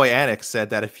your boy Anik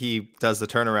said that if he does the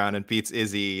turnaround and beats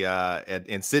Izzy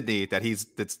in Sydney, that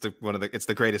it's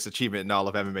the greatest achievement in all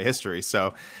of MMA history.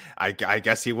 So I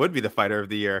guess he would be the fighter of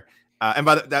the year. And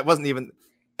that wasn't even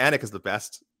Anik is the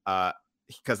best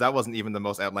because that wasn't even the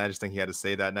most outlandish thing he had to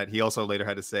say that night. He also later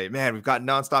had to say, "Man, we've got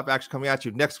nonstop action coming at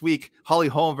you next week. Holly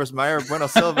Holm versus Mayra Bueno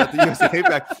Silva at the UFC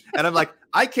Payback." And I'm like,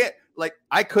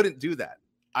 I couldn't do that.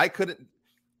 I couldn't.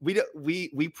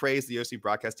 We praise the UFC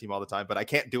broadcast team all the time, but I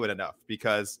can't do it enough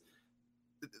because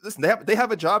listen, they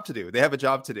have a job to do. They have a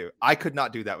job to do. I could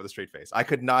not do that with a straight face. I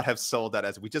could not have sold that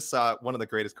as we just saw one of the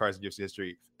greatest cards in UFC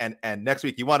history. And next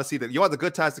week, you want the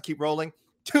good times to keep rolling?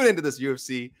 Tune into this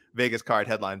UFC Vegas card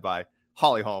headlined by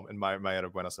Holly Holm and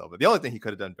Mayweather Bueno Silva. The only thing he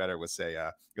could have done better was say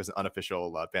it was an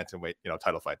unofficial bantamweight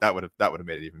title fight. That would have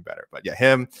made it even better. But yeah,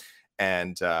 him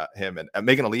and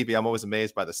Megan Levy. I'm always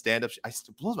amazed by the stand-ups.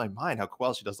 It blows my mind how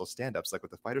well she does those stand-ups, like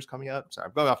with the fighters coming up. Sorry,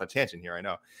 I'm going off a tangent here. I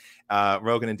know.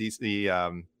 Rogan and DC.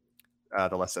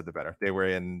 The less said, the better. They were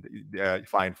in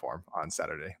fine form on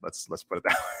Saturday. Let's put it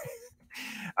that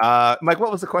way. Mike,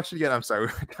 what was the question again? I'm sorry, we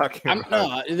were talking about.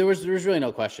 No, there was really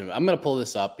no question. I'm going to pull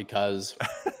this up because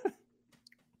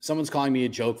someone's calling me a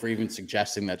joke for even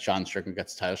suggesting that Sean Strickland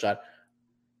gets a title shot.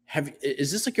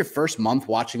 Is this like your first month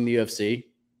watching the UFC?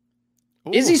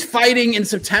 Ooh. Izzy's fighting in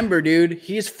September, dude.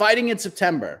 He is fighting in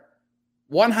September,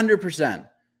 100%.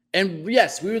 And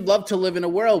yes, we would love to live in a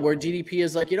world where DDP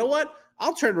is like, you know what?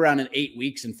 I'll turn around in 8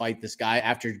 weeks and fight this guy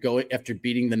after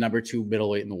beating the number 2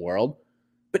 middleweight in the world.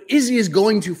 But Izzy is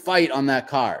going to fight on that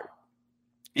card.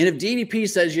 And if DDP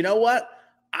says, you know what?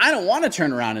 I don't want to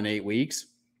turn around in 8 weeks.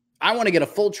 I want to get a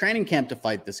full training camp to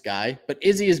fight this guy. But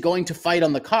Izzy is going to fight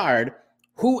on the card.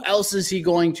 Who else is he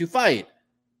going to fight?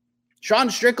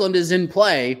 Sean Strickland is in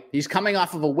play. He's coming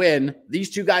off of a win. These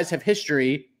two guys have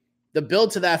history. The build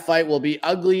to that fight will be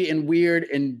ugly and weird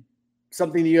and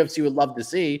something the UFC would love to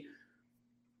see.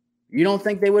 You don't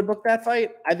think they would book that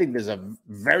fight? I think there's a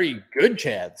very good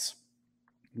chance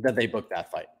that they book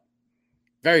that fight.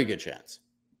 Very good chance.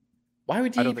 Why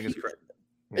would DDP? I don't think it's crazy.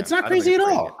 It's not crazy at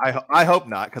all. I hope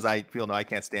not, because I feel I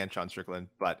can't stand Sean Strickland,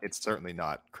 but it's certainly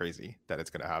not crazy that it's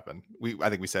going to happen. I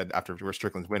think we said after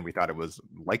Strickland's win, we thought it was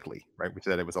likely, right? We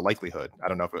said it was a likelihood. I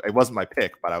don't know if it wasn't my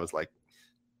pick, but I was like,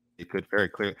 it could very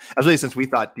clear. Especially since we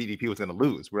thought DDP was going to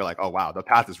lose. We were like, oh wow, the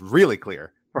path is really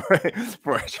clear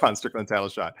for a Sean Strickland title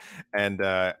shot, and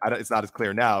it's not as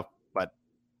clear now, but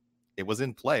it was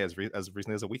in play as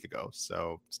recently as a week ago.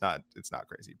 So it's not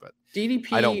crazy, but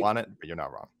DDP. I don't want it, but you're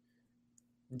not wrong.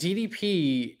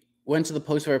 DDP went to the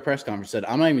post-fight press conference, said,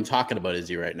 I'm not even talking about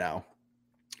Izzy right now.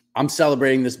 I'm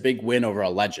celebrating this big win over a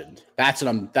legend. That's what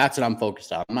I'm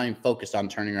focused on. I'm not even focused on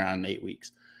turning around in 8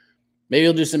 weeks. Maybe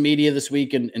he'll do some media this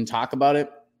week and talk about it.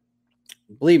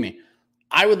 Believe me,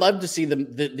 I would love to see the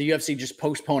UFC just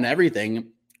postpone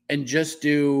everything and just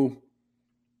do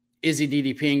Izzy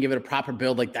DDP and give it a proper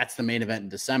build like that's the main event in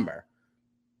December.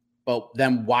 But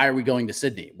then why are we going to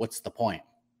Sydney? What's the point?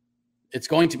 It's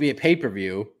going to be a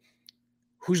pay-per-view.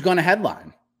 Who's going to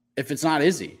headline if it's not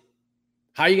Izzy?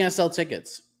 How are you going to sell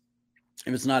tickets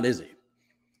if it's not Izzy?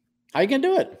 How are you going to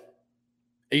do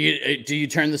it? Do you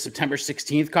turn the September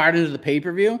 16th card into the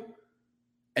pay-per-view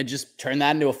and just turn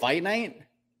that into a fight night?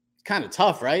 It's kind of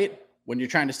tough, right? When you're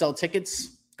trying to sell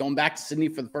tickets, going back to Sydney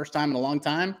for the first time in a long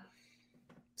time,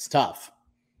 it's tough.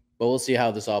 But we'll see how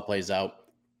this all plays out.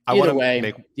 Either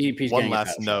way, DDP's one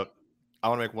last note. I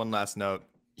want to make one last note.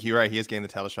 You're right. He is getting the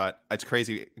title shot. It's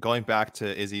crazy. Going back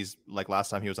to Izzy's, like last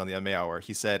time he was on the MMA Hour,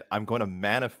 he said, I'm going to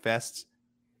manifest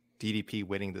DDP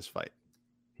winning this fight.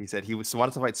 He said he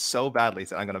wanted to fight so badly. He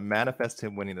said, I'm going to manifest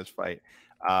him winning this fight.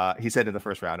 He said in the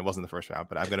first round. It wasn't the first round,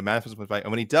 but I'm going to manifest him the fight.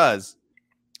 And when he does,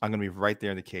 I'm going to be right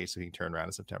there in the cage so he can turn around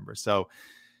in September. So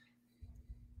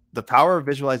the power of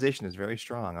visualization is very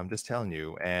strong. I'm just telling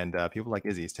you. And people like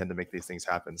Izzy tend to make these things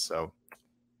happen. So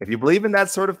if you believe in that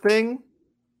sort of thing,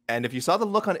 and if you saw the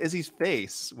look on Izzy's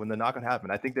face when the knockout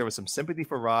happened, I think there was some sympathy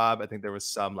for Rob. I think there was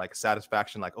some like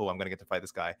satisfaction, like, oh, I'm going to get to fight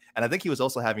this guy. And I think he was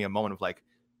also having a moment of like,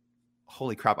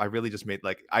 holy crap, I really just made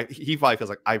he probably feels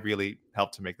like I really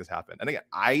helped to make this happen. And again,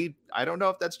 I don't know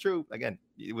if that's true. Again,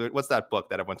 what's that book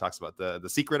that everyone talks about? The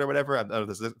Secret or whatever? I don't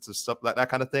know, stuff, that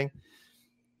kind of thing.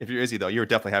 If you're Izzy, though, you're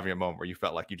definitely having a moment where you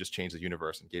felt like you just changed the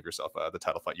universe and gave yourself the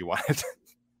title fight you wanted.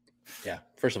 Yeah.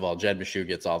 First of all, Jed Meshew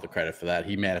gets all the credit for that.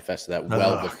 He manifested that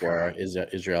well before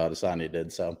Israel Adesanya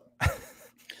did. So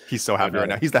he's so happy right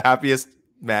now. He's the happiest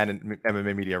man in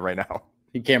MMA media right now.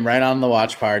 He came right on the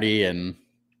watch party and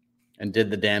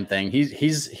did the damn thing. He's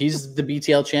the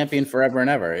BTL champion forever and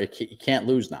ever. He can't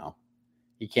lose now.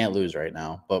 He can't lose right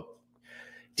now. But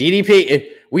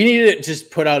DDP, we need to just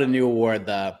put out a new award,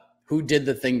 the Who Did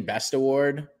the Thing Best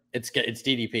award. It's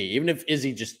DDP. Even if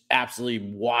Izzy just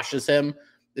absolutely washes him,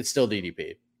 it's still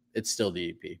DDP. It's still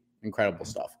DDP. Incredible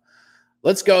stuff.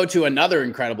 Let's go to another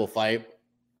incredible fight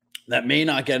that may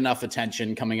not get enough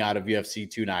attention coming out of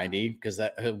UFC 290 because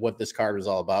that's what this card was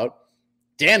all about.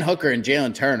 Dan Hooker and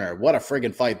Jalen Turner. What a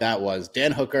friggin' fight that was.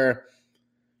 Dan Hooker,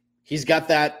 he's got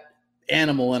that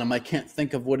animal in him. I can't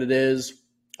think of what it is,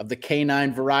 of the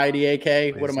canine variety,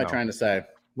 AK. What am I trying to say?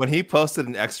 When he posted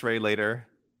an x-ray later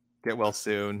Get well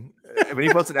soon. When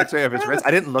he posted an X-ray of his wrist, I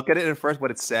didn't look at it at first,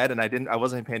 what it said, and I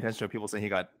wasn't paying attention to people saying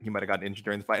he might have gotten injured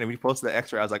during the fight. And when he posted the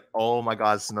X-ray, I was like, oh my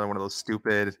god, this is another one of those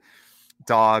stupid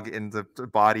dog in the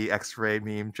body X-ray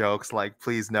meme jokes. Like,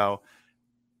 please no.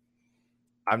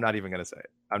 I'm not even gonna say it.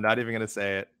 I'm not even gonna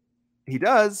say it. He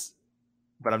does,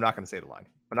 but I'm not gonna say the line.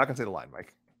 I'm not gonna say the line,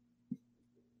 Mike.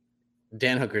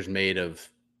 Dan Hooker's made of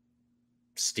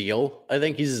steel. I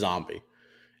think he's a zombie.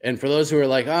 And for those who are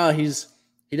like, oh,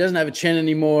 he doesn't have a chin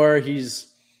anymore.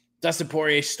 Dustin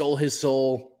Poirier stole his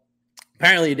soul.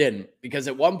 Apparently he didn't, because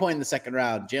at one point in the second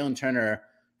round, Jalen Turner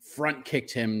front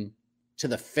kicked him to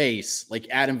the face like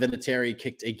Adam Vinatieri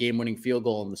kicked a game-winning field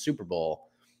goal in the Super Bowl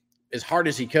as hard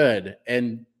as he could.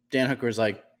 And Dan Hooker was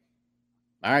like,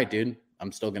 all right, dude,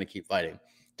 I'm still going to keep fighting.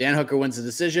 Dan Hooker wins the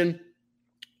decision.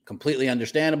 Completely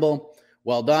understandable.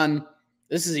 Well done.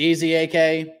 This is easy, AK.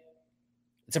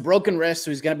 It's a broken wrist,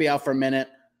 so he's going to be out for a minute,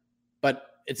 but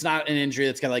it's not an injury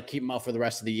that's going to like keep him out for the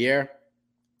rest of the year.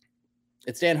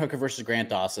 It's Dan Hooker versus Grant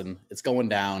Dawson. It's going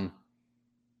down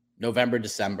November,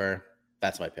 December.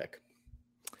 That's my pick.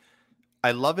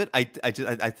 I love it. I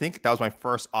think that was my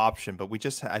first option, but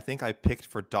I think I picked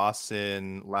for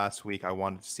Dawson last week. I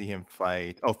wanted to see him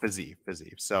fight. Oh, Fiziev.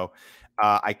 So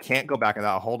I can't go back on that.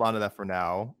 I'll hold on to that for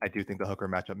now. I do think the Hooker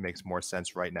matchup makes more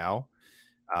sense right now.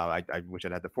 I wish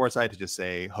I'd had the foresight to just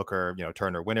say Hooker,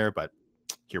 Turner winner, but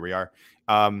here we are.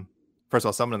 First of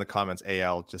all, someone in the comments,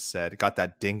 AL, just said, got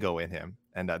that dingo in him.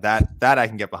 And that I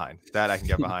can get behind.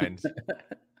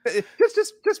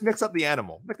 Just mix up the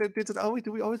animal.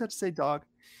 Do we always have to say dog?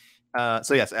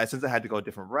 So yes, since I had to go a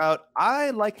different route, I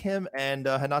like him and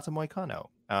Renato Moicano.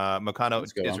 Moicano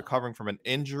is recovering from an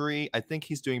injury. I think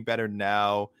he's doing better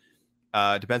now.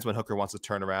 Depends when Hooker wants to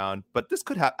turn around, but this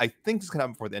could happen. I think this could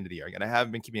happen before the end of the year. Again, I have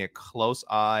been keeping a close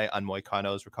eye on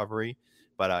Moicano's recovery,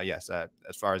 but yes,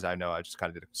 as far as I know, I just kind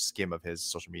of did a skim of his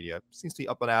social media. Seems to be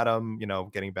up and at him,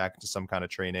 getting back into some kind of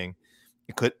training.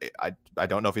 I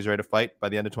don't know if he's ready to fight by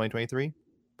the end of 2023,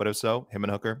 but if so, him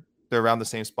and Hooker, they're around the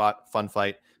same spot. Fun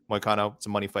fight. Moicano, it's a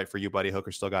money fight for you, buddy.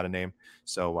 Hooker still got a name,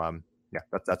 so yeah,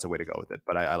 that's a way to go with it.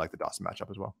 But I like the Dawson matchup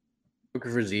as well.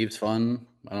 Hooker for Zeeb's fun.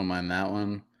 I don't mind that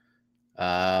one.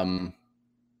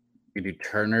 We could do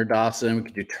Turner Dawson. We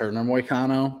could do Turner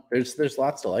Moicano. There's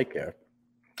lots to like here.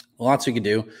 Lots we could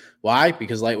do. Why?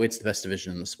 Because lightweight's the best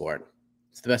division in the sport.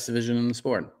 It's the best division in the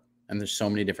sport. And there's so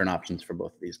many different options for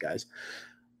both of these guys.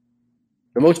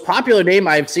 The most popular name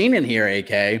I've seen in here,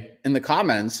 AK, in the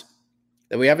comments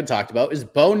that we haven't talked about is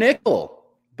Bo Nickel.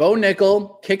 Bo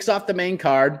Nickel kicks off the main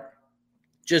card,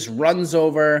 just runs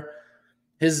over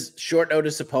his short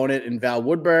notice opponent in Val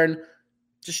Woodburn,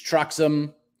 just trucks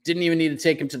him, didn't even need to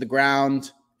take him to the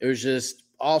ground. It was just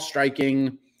all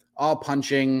striking, all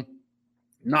punching,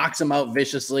 knocks him out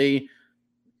viciously,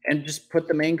 and just put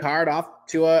the main card off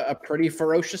to a pretty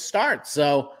ferocious start.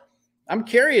 So I'm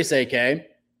curious, AK.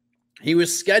 He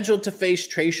was scheduled to face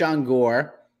Tresean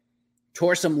Gore,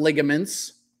 tore some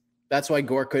ligaments. That's why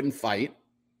Gore couldn't fight.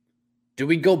 Do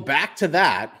we go back to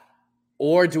that,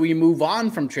 or do we move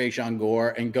on from Tresean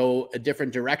Gore and go a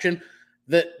different direction?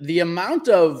 The amount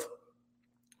of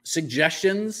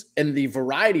suggestions and the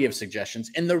variety of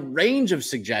suggestions and the range of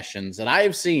suggestions that I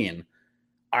have seen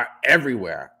are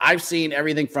everywhere. I've seen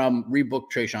everything from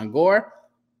rebook Tresean Gore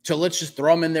to let's just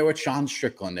throw him in there with Sean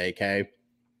Strickland, AK.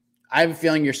 I have a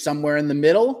feeling you're somewhere in the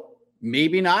middle.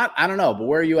 Maybe not. I don't know. But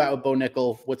where are you at with Bo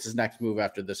Nickel? What's his next move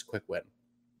after this quick win?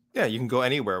 Yeah, you can go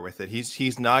anywhere with it.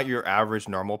 He's not your average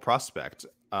normal prospect.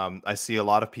 I see a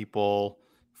lot of people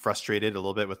frustrated a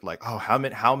little bit with like, oh, how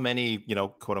many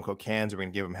quote unquote cans are we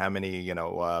going to give him? How many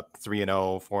 3-0,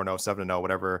 4-0, 7-0,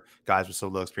 whatever guys with so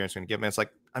little experience are going to give him? And it's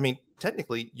like, I mean,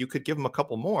 technically, you could give him a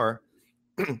couple more.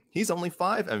 He's only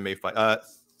 5 MMA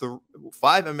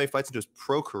fights into his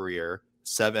pro career,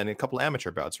 7 and a couple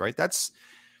amateur bouts, right? That's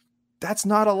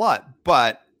not a lot,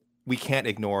 but we can't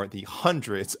ignore the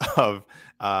hundreds of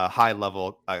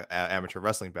high-level amateur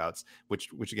wrestling bouts, which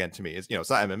again to me is it's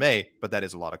not MMA, but that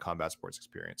is a lot of combat sports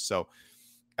experience. So,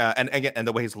 and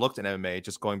the way he's looked in MMA,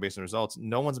 just going based on results,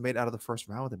 no one's made it out of the first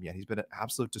round with him yet. He's been an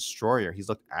absolute destroyer. He's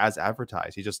looked as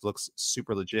advertised. He just looks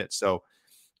super legit. So,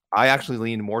 I actually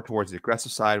lean more towards the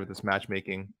aggressive side with this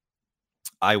matchmaking.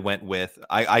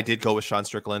 I did go with Sean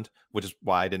Strickland, which is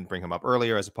why I didn't bring him up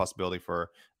earlier as a possibility for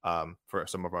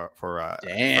some of our for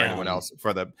anyone else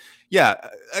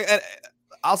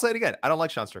I'll say it again. I don't like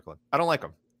Sean Strickland. I don't like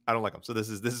him. So this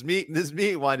is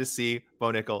me wanting to see Bo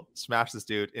Nickel smash this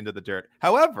dude into the dirt.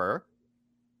 However,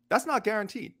 that's not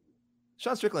guaranteed.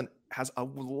 Sean Strickland has a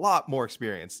lot more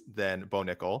experience than Bo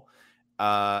Nickel.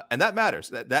 And that matters.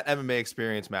 That MMA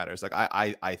experience matters. Like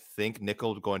I think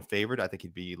Nickel going favored. I think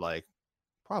he'd be like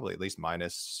probably at least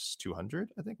minus 200,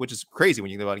 I think, which is crazy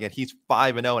when you think about it again. He's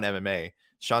 5-0 in MMA.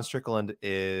 Sean Strickland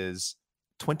is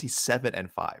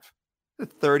 27-5.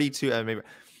 32 MMA.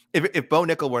 If Bo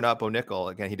Nickel were not Bo Nickel,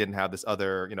 again, he didn't have this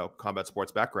other, combat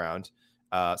sports background.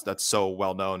 So that's so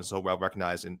well known, so well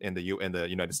recognized in the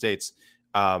United States.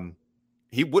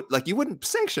 He would you wouldn't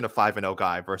sanction a 5-0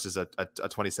 guy versus a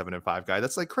 27-5 guy.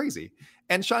 That's like crazy.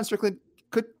 And Sean Strickland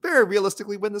could very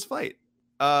realistically win this fight.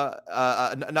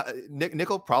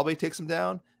 Nickel probably takes him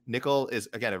down. Nickel is,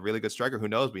 again, a really good striker. Who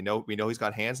knows? We know he's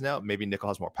got hands now. Maybe Nickel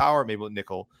has more power. Maybe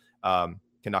Nickel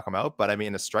can knock him out. But I mean,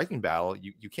 in a striking battle,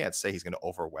 you can't say he's going to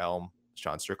overwhelm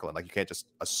Sean Strickland. Like, you can't just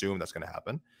assume that's going to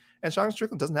happen. And Sean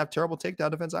Strickland doesn't have terrible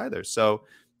takedown defense either. So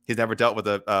he's never dealt with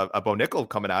a Bo Nickel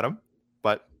coming at him.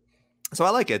 But so I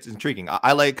like it. It's intriguing.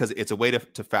 I like it because it's a way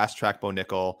to fast track Bo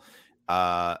Nickel.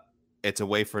 It's a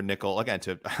way for Nickel, again,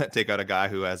 to take out a guy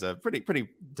who has a pretty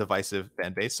divisive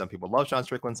fan base. Some people love Sean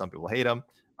Strickland. Some people hate him.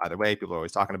 Either way, people are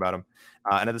always talking about him.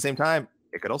 And at the same time,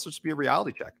 it could also just be a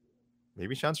reality check.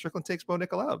 Maybe Sean Strickland takes Bo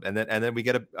Nickel out. And then we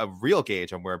get a real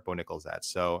gauge on where Bo Nickel's at.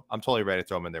 So I'm totally ready to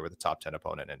throw him in there with a top 10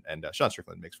 opponent. And Sean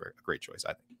Strickland makes for a great choice,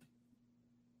 I think.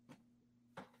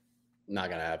 Not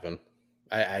going to happen.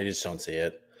 I just don't see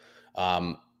it.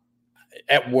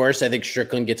 At worst, I think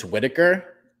Strickland gets Whitaker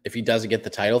if he doesn't get the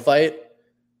title fight.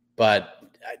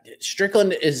 But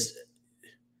Strickland is,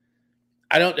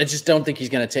 I just don't think he's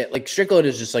going to take, like, Strickland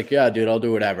is just like, yeah, dude, I'll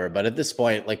do whatever. But at this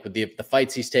point, like, with the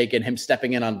fights he's taken, him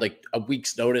stepping in on like a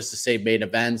week's notice to save main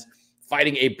events,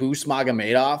 fighting a Boost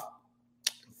Magomedov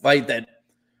fight that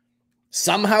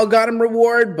somehow got him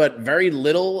reward, but very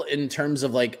little in terms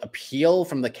of like appeal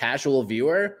from the casual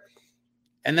viewer.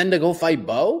 And then to go fight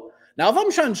Bo. Now, if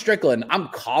I'm Sean Strickland, I'm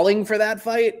calling for that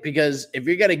fight, because if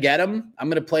you're going to get him, I'm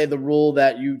going to play the rule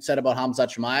that you said about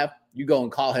Khamzat Chimaev. You go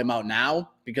and call him out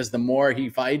now, because the more he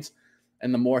fights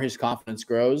and the more his confidence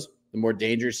grows, the more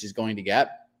dangerous he's going to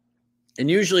get.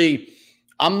 And usually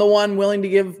I'm the one willing to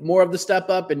give more of the step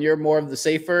up and you're more of the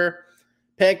safer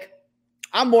pick.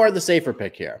 I'm more of the safer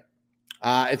pick here.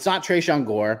 It's not Tresean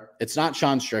Gore. It's not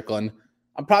Sean Strickland.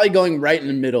 I'm probably going right in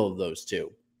the middle of those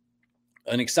two.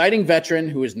 An exciting veteran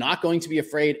who is not going to be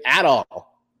afraid at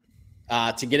all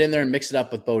to get in there and mix it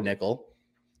up with Bo Nickel.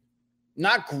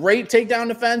 Not great takedown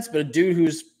defense, but a dude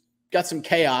who's got some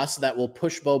chaos that will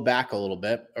push Bo back a little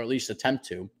bit, or at least attempt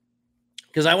to.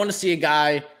 Because I want to see a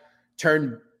guy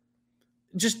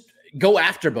just go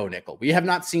after Bo Nickel. We have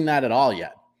not seen that at all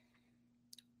yet.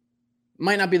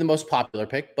 Might not be the most popular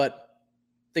pick, but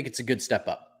I think it's a good step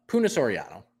up. Puna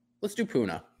Soriano. Let's do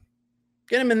Puna.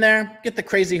 Get him in there. Get the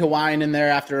crazy Hawaiian in there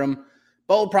after him.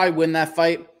 Bo will probably win that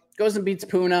fight. Goes and beats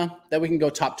Puna. Then we can go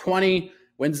top 20.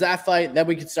 Wins that fight. Then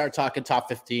we can start talking top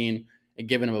 15 and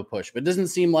giving him a push. But it doesn't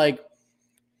seem like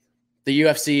the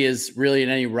UFC is really in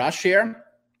any rush here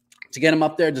to get him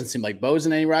up there. It doesn't seem like Bo's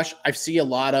in any rush. I see a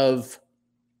lot of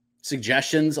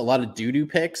suggestions, a lot of doo-doo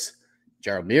picks.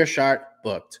 Gerald Meerschaert,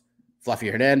 booked. Fluffy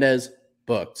Hernandez,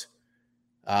 booked.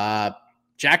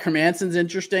 Jack Hermansson's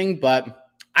interesting, but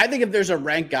I think if there's a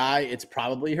ranked guy, it's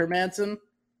probably Hermansson.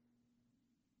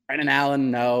 Brendan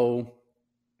Allen, no.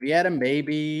 Vieta,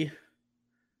 maybe.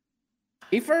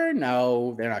 Kiefer,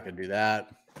 no. They're not going to do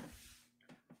that.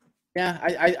 Yeah,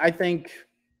 I think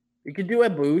you could do a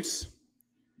boost.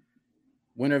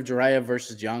 Winner of Jiraiya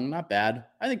versus Young, not bad.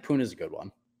 I think Puna's a good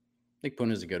one.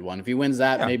 If he wins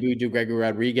that, maybe we do Gregory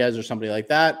Rodriguez or somebody like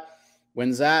that.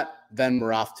 Wins that, then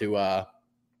we're off to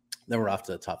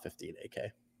the top 15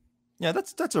 AK. Yeah,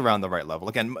 that's around the right level.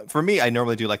 Again, for me, I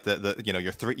normally do like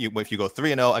your three. If you go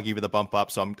 3-0, I give you the bump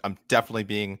up. So I'm definitely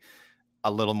being a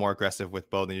little more aggressive with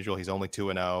Bo than usual. He's only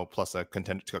 2-0 plus a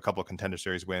couple of Contender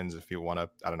Series wins. If you want to,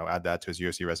 I don't know, add that to his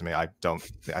UFC resume, I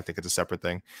think it's a separate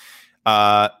thing.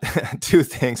 Two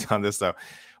things on this though.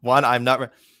 One, I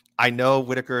know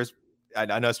Whitaker's.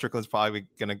 I know Strickland's probably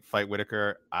going to fight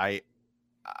Whitaker. I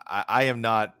am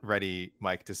not ready,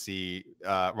 Mike, to see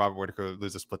Robert Whitaker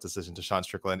lose a split decision to Sean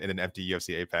Strickland in an empty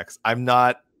UFC Apex. I'm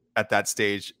not at that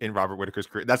stage in Robert Whitaker's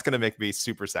career. That's going to make me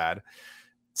super sad.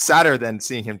 Sadder than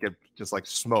seeing him get just like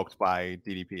smoked by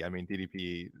DDP. I mean,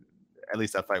 DDP, at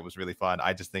least that fight was really fun.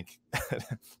 I just think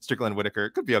Strickland Whitaker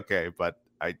could be okay, but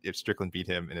if Strickland beat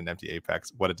him in an empty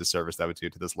Apex, what a disservice that would do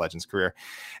to this legend's career.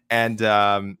 And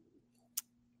what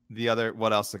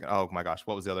else? Oh my gosh,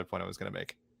 what was the other point I was going to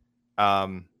make?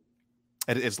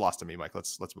 It's lost to me, Mike.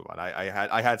 Let's move on.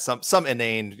 I had some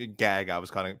inane gag I was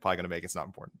probably going to make. It's not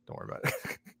important. Don't worry about it.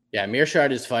 Yeah,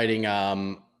 Meerschaert is fighting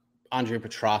Andre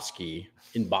Petrosky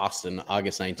in Boston,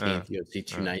 August 19th, UFC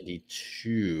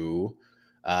 292.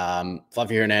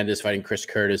 Fluffy Hernandez fighting Chris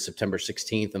Curtis September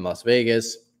 16th in Las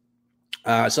Vegas.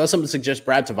 Saw something to suggest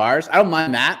Brad Tavares. I don't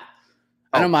mind that.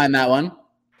 I don't mind that one.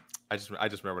 I just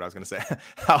remember what I was going to say.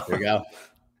 There you go.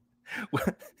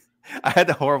 I had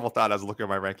the horrible thought. I was looking at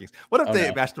my rankings. What if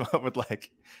they matched him up with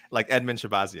like Edmund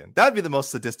Shabazian? That would be the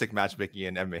most sadistic matchmaking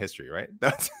in MMA history, right?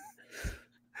 That'd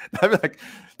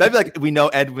be like we know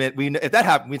Edmund. If that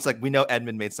happened, it's like we know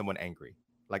Edmund made someone angry.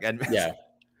 Like Edmund. Yeah.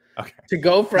 Okay. To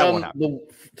go from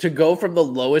the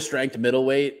lowest ranked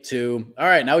middleweight to all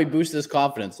right, now we boost his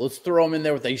confidence. Let's throw him in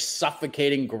there with a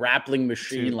suffocating grappling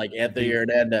machine like Anthony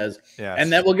Hernandez, and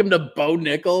then we'll give him to Bo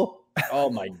Nickel. Oh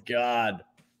my god,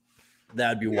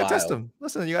 that'd be wild. Test him.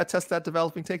 Listen, you got to test that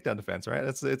developing takedown defense, right?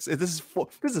 This is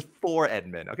for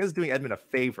Edmund. Okay, this is doing Edmund a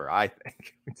favor, I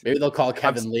think. Maybe they'll call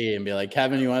Kevin Lee and be like,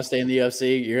 Kevin, you want to stay in the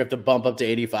UFC? You have to bump up to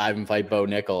 85 and fight Bo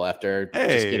Nickel after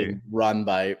just getting run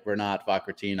by Renat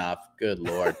Vakhratinov. Good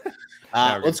Lord.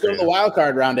 Let's go to the wild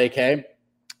card round, AK.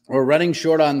 We're running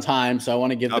short on time, so I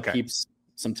want to give the peeps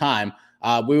some time.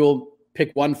 We will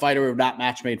pick one fighter we've not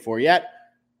match made for yet,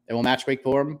 and we'll match make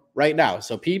for him right now.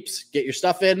 So peeps, get your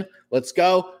stuff in. Let's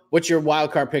go. What's your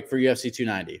wild card pick for UFC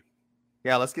 290?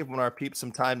 Yeah, let's give one of our peeps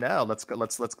some time now. Let's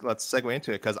segue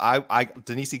into it because I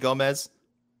Denise Gomez.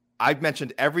 I've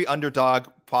mentioned every underdog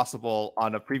possible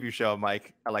on a preview show,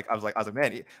 Mike. I was like,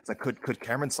 man, it's like could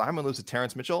Cameron Simon lose to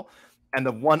Terrence Mitchell? And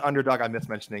the one underdog I missed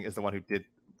mentioning is the one who did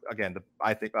again.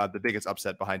 I think the biggest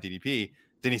upset behind DDP.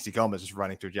 Denise Gomez is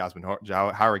running through Jasmine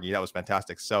Jauregui. That was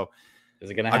fantastic. So is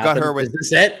it gonna happen? I got her with.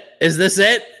 Is this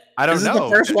it? I don't know. Is this the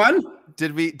first one?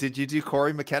 Did you do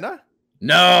Corey McKenna?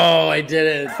 No, I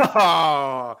didn't.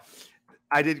 Oh,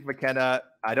 I did McKenna.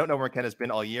 I don't know where McKenna's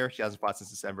been all year. She hasn't fought since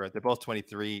December. They're both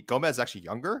 23. Gomez is actually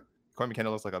younger. Corey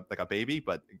McKenna looks like a baby,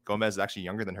 but Gomez is actually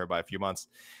younger than her by a few months.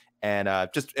 And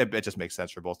it just makes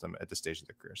sense for both of them at this stage of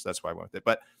their career. So that's why I went with it.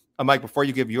 But Mike, before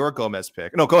you give your Gomez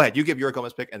pick, no, go ahead. You give your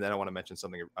Gomez pick, and then I want to mention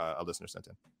something a listener sent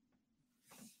in.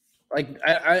 Like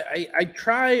I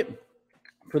try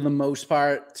for the most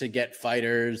part to get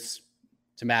fighters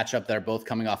to match up that are both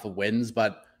coming off of wins,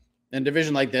 but in a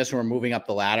division like this, where we're moving up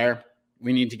the ladder,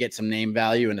 we need to get some name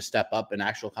value and a step up in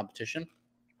actual competition.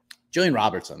 Jillian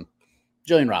Robertson.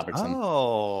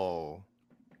 Oh,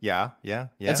 yeah.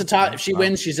 That's a top. If she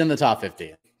wins, she's in the top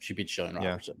 50. She beats Jillian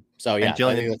Robertson. So yeah,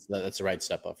 I think that's the right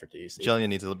step up for DC. Jillian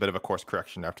needs a bit of a course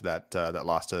correction after that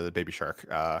loss to the Baby Shark.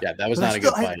 Yeah, that was not a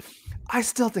good fight. I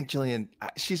still think Jillian,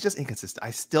 she's just inconsistent.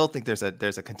 I still think there's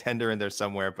a contender in there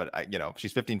somewhere, but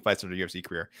she's 15 fights in her UFC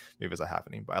career. Maybe it's not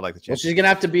happening, but I like the chance. Well, she's gonna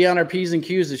have to be on her P's and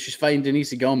Q's if she's fighting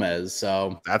Denise Gomez.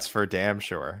 So that's for damn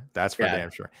sure. Damn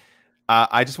sure.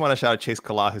 I just want to shout out Chase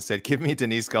Kala, who said, "Give me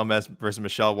Denise Gomez versus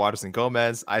Michelle Waterson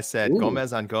Gomez." I said,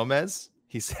 Gomez on Gomez.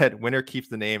 He said, winner keeps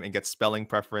the name and gets spelling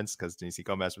preference because Denise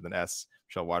Gomez with an S,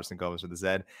 Michelle Waterson Gomez with a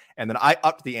Z. And then I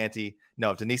upped the ante.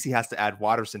 No, Denise has to add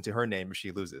Waterson to her name if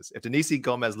she loses. If Denise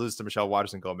Gomez loses to Michelle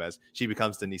Waterson Gomez, she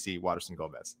becomes Denise Waterson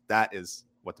Gomez. That is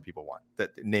what the people want,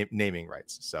 that naming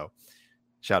rights. So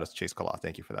shout out to Chase Kala.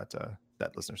 Thank you for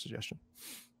that listener suggestion.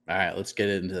 All right, let's get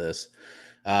into this.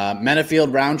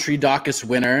 Menafield Roundtree Dawkis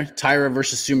winner, Tyra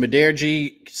versus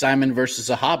Sumaderji, Simon versus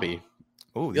Zahabi.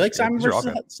 Oh, you like Simon versus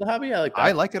Zahabi? I like that.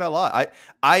 I like it a lot.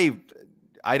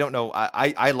 I don't know. I'm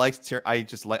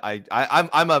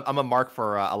a mark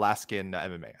for Alaskan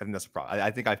MMA. I think that's a problem.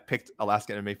 I think I've picked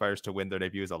Alaskan MMA fighters to win their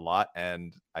debuts a lot,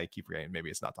 and I keep forgetting maybe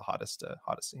it's not the hottest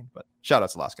scene. But shout out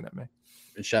to Alaskan MMA.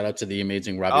 And shout out to the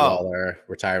amazing Robbie Lawler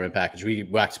retirement package. We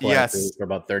waxed for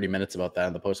about 30 minutes about that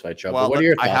on the post-fight show. Well, but what are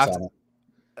your thoughts on it?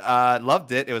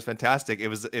 Loved it. It was fantastic.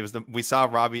 We saw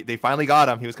Robbie. They finally got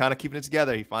him. He was kind of keeping it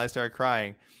together. He finally started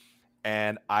crying.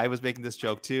 And I was making this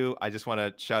joke too. I just want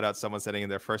to shout out someone sending in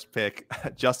their first pick.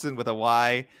 Justin with a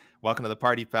Y. Welcome to the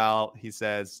party, pal. He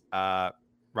says,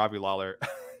 Robbie Lawler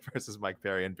versus Mike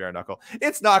Perry and bare knuckle.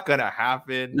 It's not going to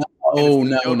happen. No.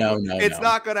 It's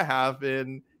not going to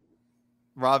happen.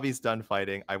 Robbie's done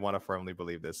fighting. I want to firmly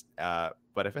believe this.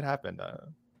 But if it happened,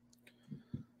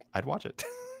 I'd watch it.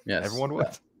 Yes. Everyone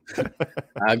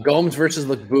would. Gomes versus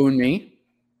Lukbunmi.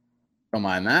 Don't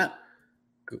mind that.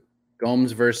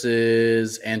 Gomes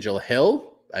versus Angela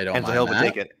Hill. I don't mind that. Angela Hill would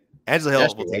take it. Angela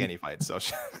Hill will take any fight. So,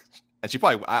 and she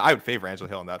probably, I would favor Angela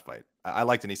Hill in that fight. I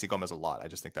like Denise Gomez a lot. I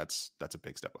just think that's a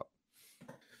big step up.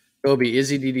 Kobe,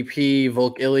 Izzy DDP,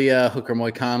 Volk Ilya, Hooker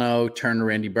Moicano, Turner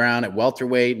Randy Brown at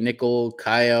welterweight, Nickel,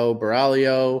 Caio,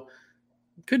 Baraglio.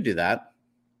 Could do that.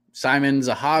 Simon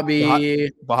Zahabi.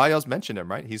 Bahaya's mentioned him,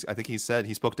 right? I think he said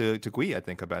he spoke to Gui, I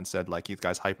think, about and said like you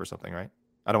guys hype or something, right?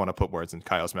 I don't want to put words in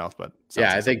Caio's mouth, but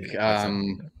yeah, I think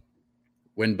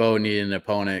when Bo needed an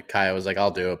opponent, Caio was like,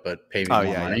 "I'll do it, but pay me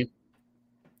more money."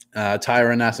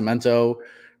 Tyra Nascimento,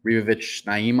 Ribovic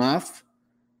Naimov.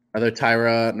 Another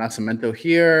Tyra Nascimento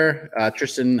here.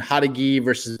 Tristan Hadagi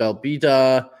versus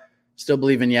Belbita. Still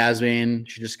believe in Yasmin.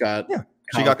 She just got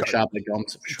shot by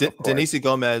Gomes. Denise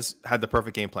Gomez had the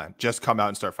perfect game plan. Just come out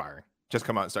and start firing. Just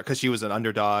come out and start, because she was an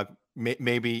underdog.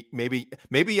 Maybe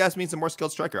Yasmin's a more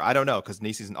skilled striker. I don't know, because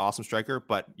Denise is an awesome striker,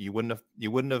 but you wouldn't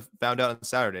have found out on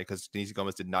Saturday, because Denise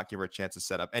Gomez did not give her a chance to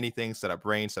set up anything, set up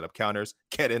range, set up counters,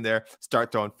 get in there,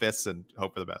 start throwing fists, and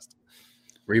hope for the best.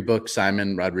 Rebook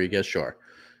Simon Rodriguez, sure.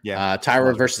 Yeah.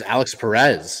 Tyra versus Alex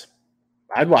Perez.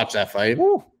 I'd watch that fight.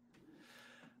 Woo.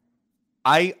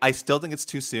 I still think it's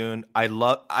too soon. And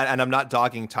I'm not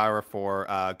dogging Tyra for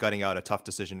gutting out a tough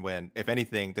decision win. If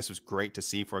anything, this was great to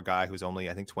see for a guy who's only,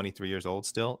 I think, 23 years old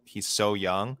still. He's so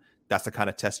young. That's the kind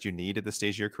of test you need at this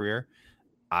stage of your career.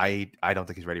 I don't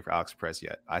think he's ready for Alex Perez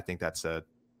yet. I think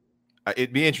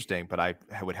it'd be interesting, but I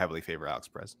would heavily favor Alex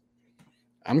Perez.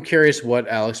 I'm curious what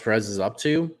Alex Perez is up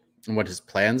to and what his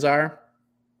plans are.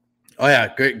 Oh,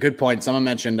 yeah, good point. Someone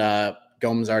mentioned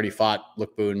Gomes already fought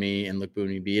Look Boo and me, and Look Boo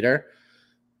and me beat her.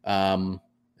 And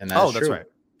that's true. Right.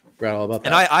 Forgot all about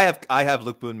that. And I have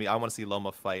Luke Boone. I want to see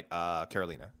Loma fight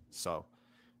Carolina. So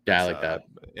yeah, I like that.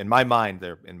 In my mind,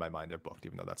 they're booked,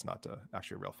 even though that's not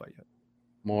actually a real fight yet.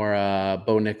 More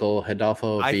Bo Nickel,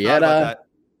 Hidalgo, Vieira.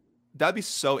 That'd be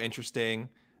so interesting.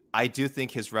 I do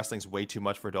think his wrestling's way too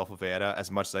much for Adolfo Vieira. As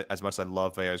much as I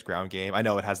love Vieira's ground game, I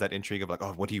know it has that intrigue of like,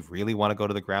 oh, would he really want to go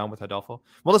to the ground with Adolfo?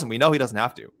 Well, listen, we know he doesn't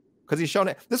have to, because he's shown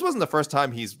it. This wasn't the first time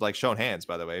he's like shown hands.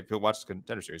 By the way, if you watch the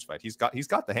Contender Series fight, he's got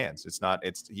the hands.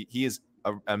 He is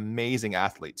an amazing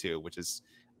athlete too, which is,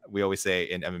 we always say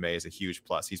in MMA, is a huge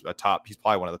plus. He's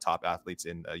probably one of the top athletes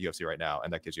in UFC right now,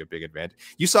 and that gives you a big advantage.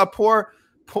 You saw poor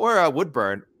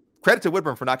Woodburn. Credit to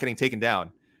Woodburn for not getting taken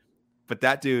down. But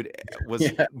that dude was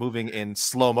moving in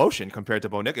slow motion compared to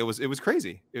Bo Nickel. It was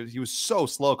crazy. He was so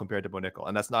slow compared to Bo Nickel.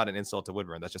 And that's not an insult to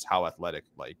Woodburn. That's just how athletic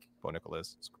like Bo Nickel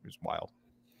is. It's wild.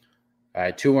 All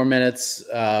right, 2 more minutes.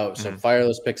 So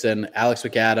Fireless picks in Alex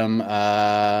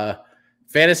McAdam.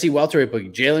 Fantasy welterweight book,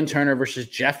 Jalen Turner versus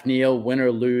Jeff Neal. Win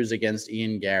or lose against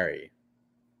Ian Gary.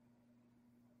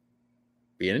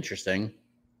 Be interesting.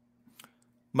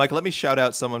 Mike, let me shout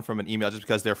out someone from an email just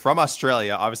because they're from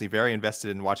Australia, obviously very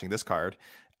invested in watching this card.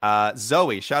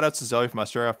 Zoe, shout out to Zoe from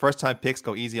Australia. First time picks,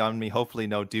 go easy on me. Hopefully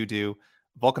no doo-doo.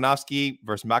 Volkanovski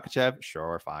versus Makachev.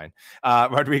 Sure, fine.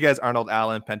 Rodriguez, Arnold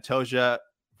Allen, Pantoja,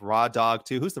 Raw Dog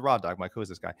 2. Who's the Raw Dog, Mike? Who is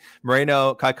this guy?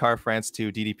 Moreno, Kaikar, France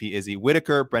 2, DDP, Izzy,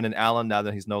 Whitaker, Brendan Allen, now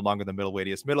that he's no longer the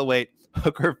middleweightiest middleweight,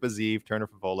 Hooker, Fazeev, Turner,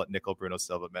 Favola, Nickel, Bruno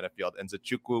Silva, Menefield,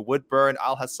 Nzechukwu, Woodburn,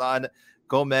 Al Hassan,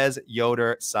 Gomez,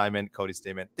 Yoder, Simon, Cody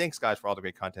Stamen. Thanks, guys, for all the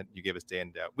great content you give us day in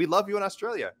and day out. We love you in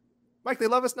Australia. Mike, they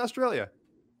love us in Australia.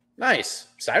 Nice.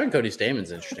 Simon Cody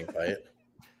Stamen's an interesting fight.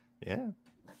 Yeah.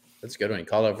 That's a good one. He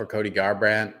called out for Cody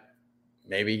Garbrandt.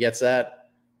 Maybe he gets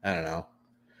that. I don't know.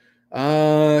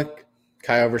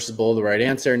 Kyle versus Bull, the right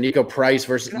answer. Nico Price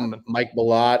versus Mike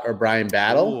Bilott or Brian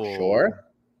Battle. Ooh. Sure.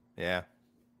 Yeah.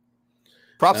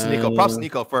 Props to Nico. Props to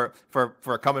Nico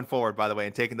for coming forward, by the way,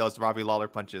 and taking those Robbie Lawler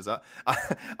punches.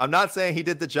 I'm not saying he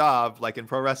did the job like in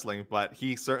pro wrestling, but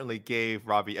he certainly gave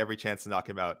Robbie every chance to knock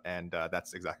him out, and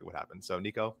that's exactly what happened. So,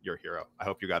 Nico, you're a hero. I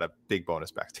hope you got a big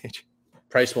bonus backstage.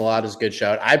 Price Malott is a good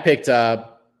shout. I picked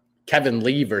Kevin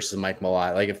Lee versus Mike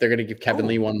Malott. Like, if they're going to give Kevin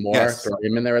Lee one more, throw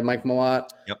him in there with Mike Malott.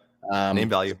 Yep. Name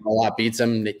value. Malott beats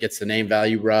him. It gets the name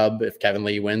value rub. If Kevin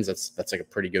Lee wins, that's like a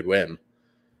pretty good win.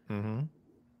 Mm-hmm.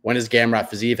 When is Gamrot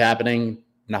Fazeev happening?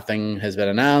 Nothing has been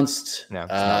announced. No,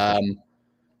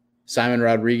 Simon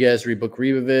Rodriguez, Rebuk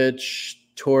Ribovic,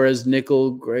 Torres,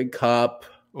 Nickel, Greg Kopp.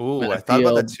 Ooh, I thought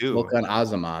about that too. Volkan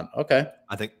Azamat. Okay.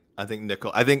 I think Nickel.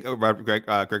 I think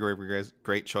Gregory Rodriguez,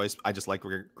 great choice. I just like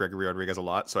Gregory Rodriguez a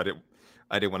lot, so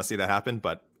I didn't want to see that happen,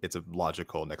 but it's a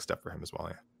logical next step for him as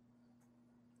well.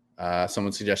 Yeah.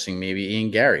 Someone suggesting maybe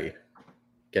Ian Gary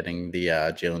getting the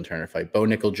Jalen Turner fight. Bo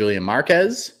Nickel, Julian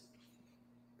Marquez.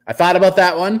 I thought about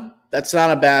that one. That's not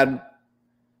a bad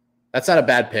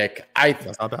pick.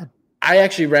 That's not bad. I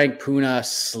actually rank Puna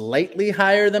slightly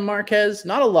higher than Marquez.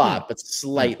 Not a lot, but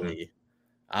slightly.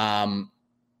 Mm-hmm.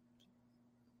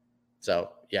 So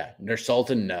yeah,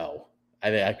 Nursultan, no. I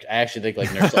actually think like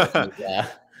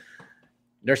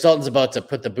Nursultan's about to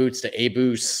put the boots to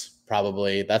Abus,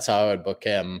 probably. That's how I would book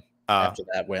him after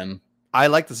that win. I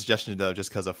like the suggestion though, just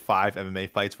because of 5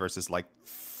 MMA fights versus like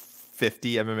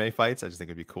 50 MMA fights. I just think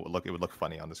it'd be cool. It would look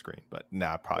funny on the screen, but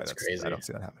that's crazy. I don't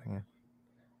see that happening.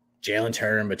 Yeah. Jalen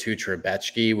Turner and Matu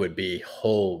Trebetsky would be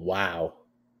wow.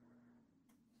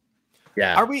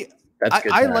 Yeah. Are we? That's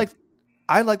good.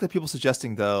 I like the people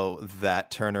suggesting though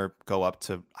that Turner go up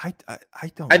to. I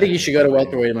don't. I think he should go to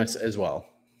welterweight as well.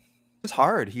 It's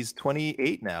hard. He's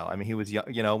 28 now. I mean, he was young.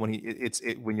 You know, when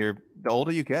when you're the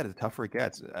older you get, the tougher it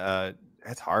gets.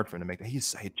 It's hard for him to make that.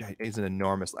 He's an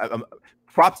enormous.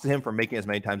 Props to him for making as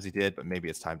many times as he did, but maybe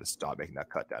it's time to stop making that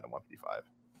cut down to 155.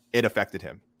 It affected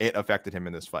him. It affected him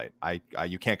in this fight.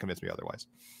 You can't convince me otherwise.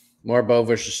 Morbo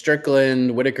versus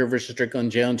Strickland, Whitaker versus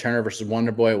Strickland, Jalen Turner versus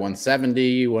Wonderboy at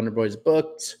 170. Wonderboy's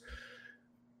booked.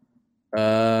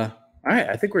 All right,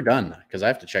 I think we're done because I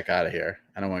have to check out of here.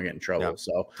 I don't want to get in trouble. Yeah.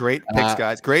 So great picks,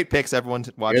 guys. Great picks, everyone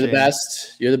watching. You're the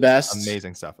best. You're the best.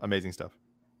 Amazing stuff. Amazing stuff.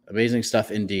 Amazing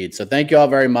stuff indeed. So thank you all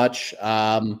very much.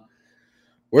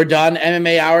 We're done.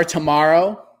 MMA Hour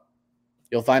tomorrow.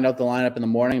 You'll find out the lineup in the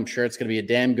morning. I'm sure it's going to be a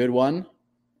damn good one.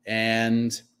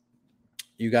 And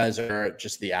you guys are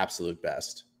just the absolute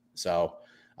best. So,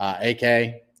 AK,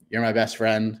 you're my best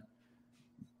friend.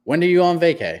 When do you go on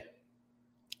vacay?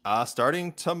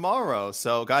 Starting tomorrow.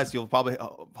 So, guys, you'll probably,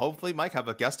 hopefully, Mike, have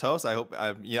a guest host. I hope.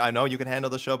 I know you can handle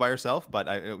the show by yourself, but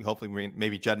hopefully,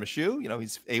 maybe Jed Mashu. You know,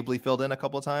 he's ably filled in a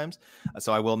couple of times,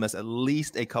 so I will miss at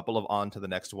least a couple of on to the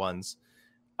next ones.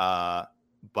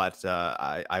 But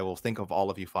I will think of all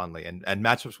of you fondly, and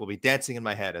matchups will be dancing in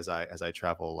my head as I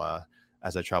travel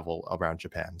around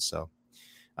Japan. So,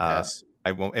 yes.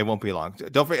 It won't be long.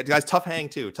 Don't forget, guys. Tough Hang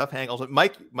too. Tough Hang also.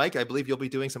 Mike, I believe you'll be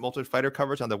doing some Ultimate Fighter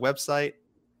coverage on the website.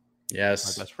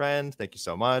 Yes, my best friend. Thank you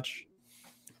so much.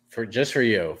 For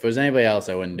you. If it was anybody else,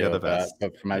 I wouldn't do it.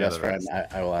 But for my best friend,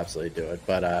 I will absolutely do it.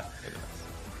 But all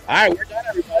right, we're done,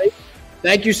 everybody.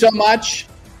 Thank you so much.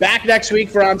 Back next week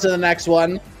for on to the next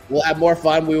one. We'll have more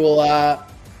fun. We will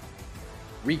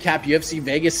recap UFC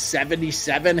Vegas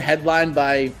 77, headlined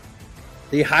by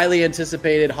the highly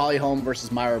anticipated Holly Holm versus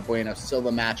Mayra Bueno Silva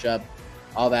matchup.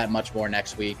 All that and much more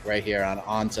next week right here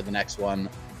on to the next one.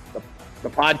 The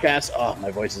podcast. Oh,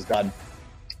 my voice is done.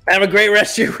 Have a great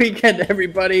rest of your weekend,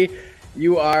 everybody.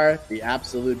 You are the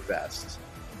absolute best.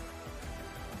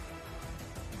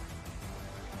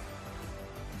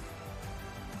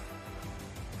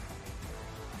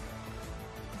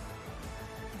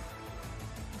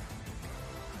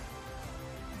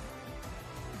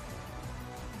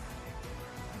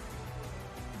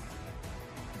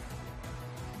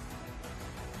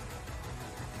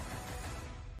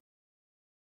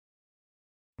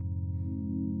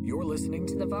 You're listening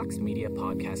to the Vox Media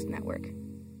Podcast Network.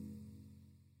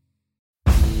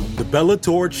 The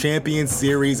Bellator Champion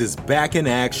Series is back in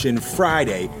action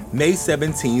Friday, May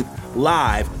 17th,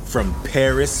 live from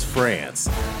Paris, France.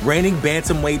 Reigning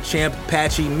bantamweight champ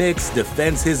Patchy Mix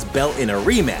defends his belt in a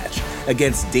rematch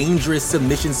against dangerous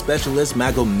submission specialist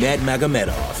Magomed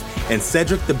Magomedov. And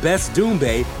Cedric the Best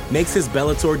Doumbé makes his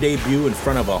Bellator debut in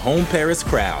front of a home Paris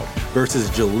crowd versus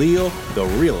Jaleel the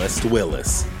Realist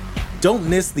Willis. Don't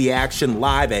miss the action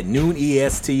live at noon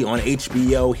EST on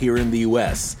HBO here in the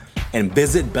US. And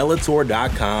visit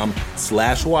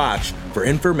Bellator.com/watch for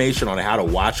information on how to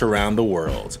watch around the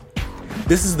world.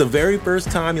 This is the very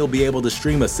first time you'll be able to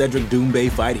stream a Cedric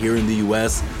Doumbé fight here in the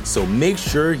US, so make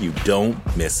sure you don't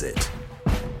miss it.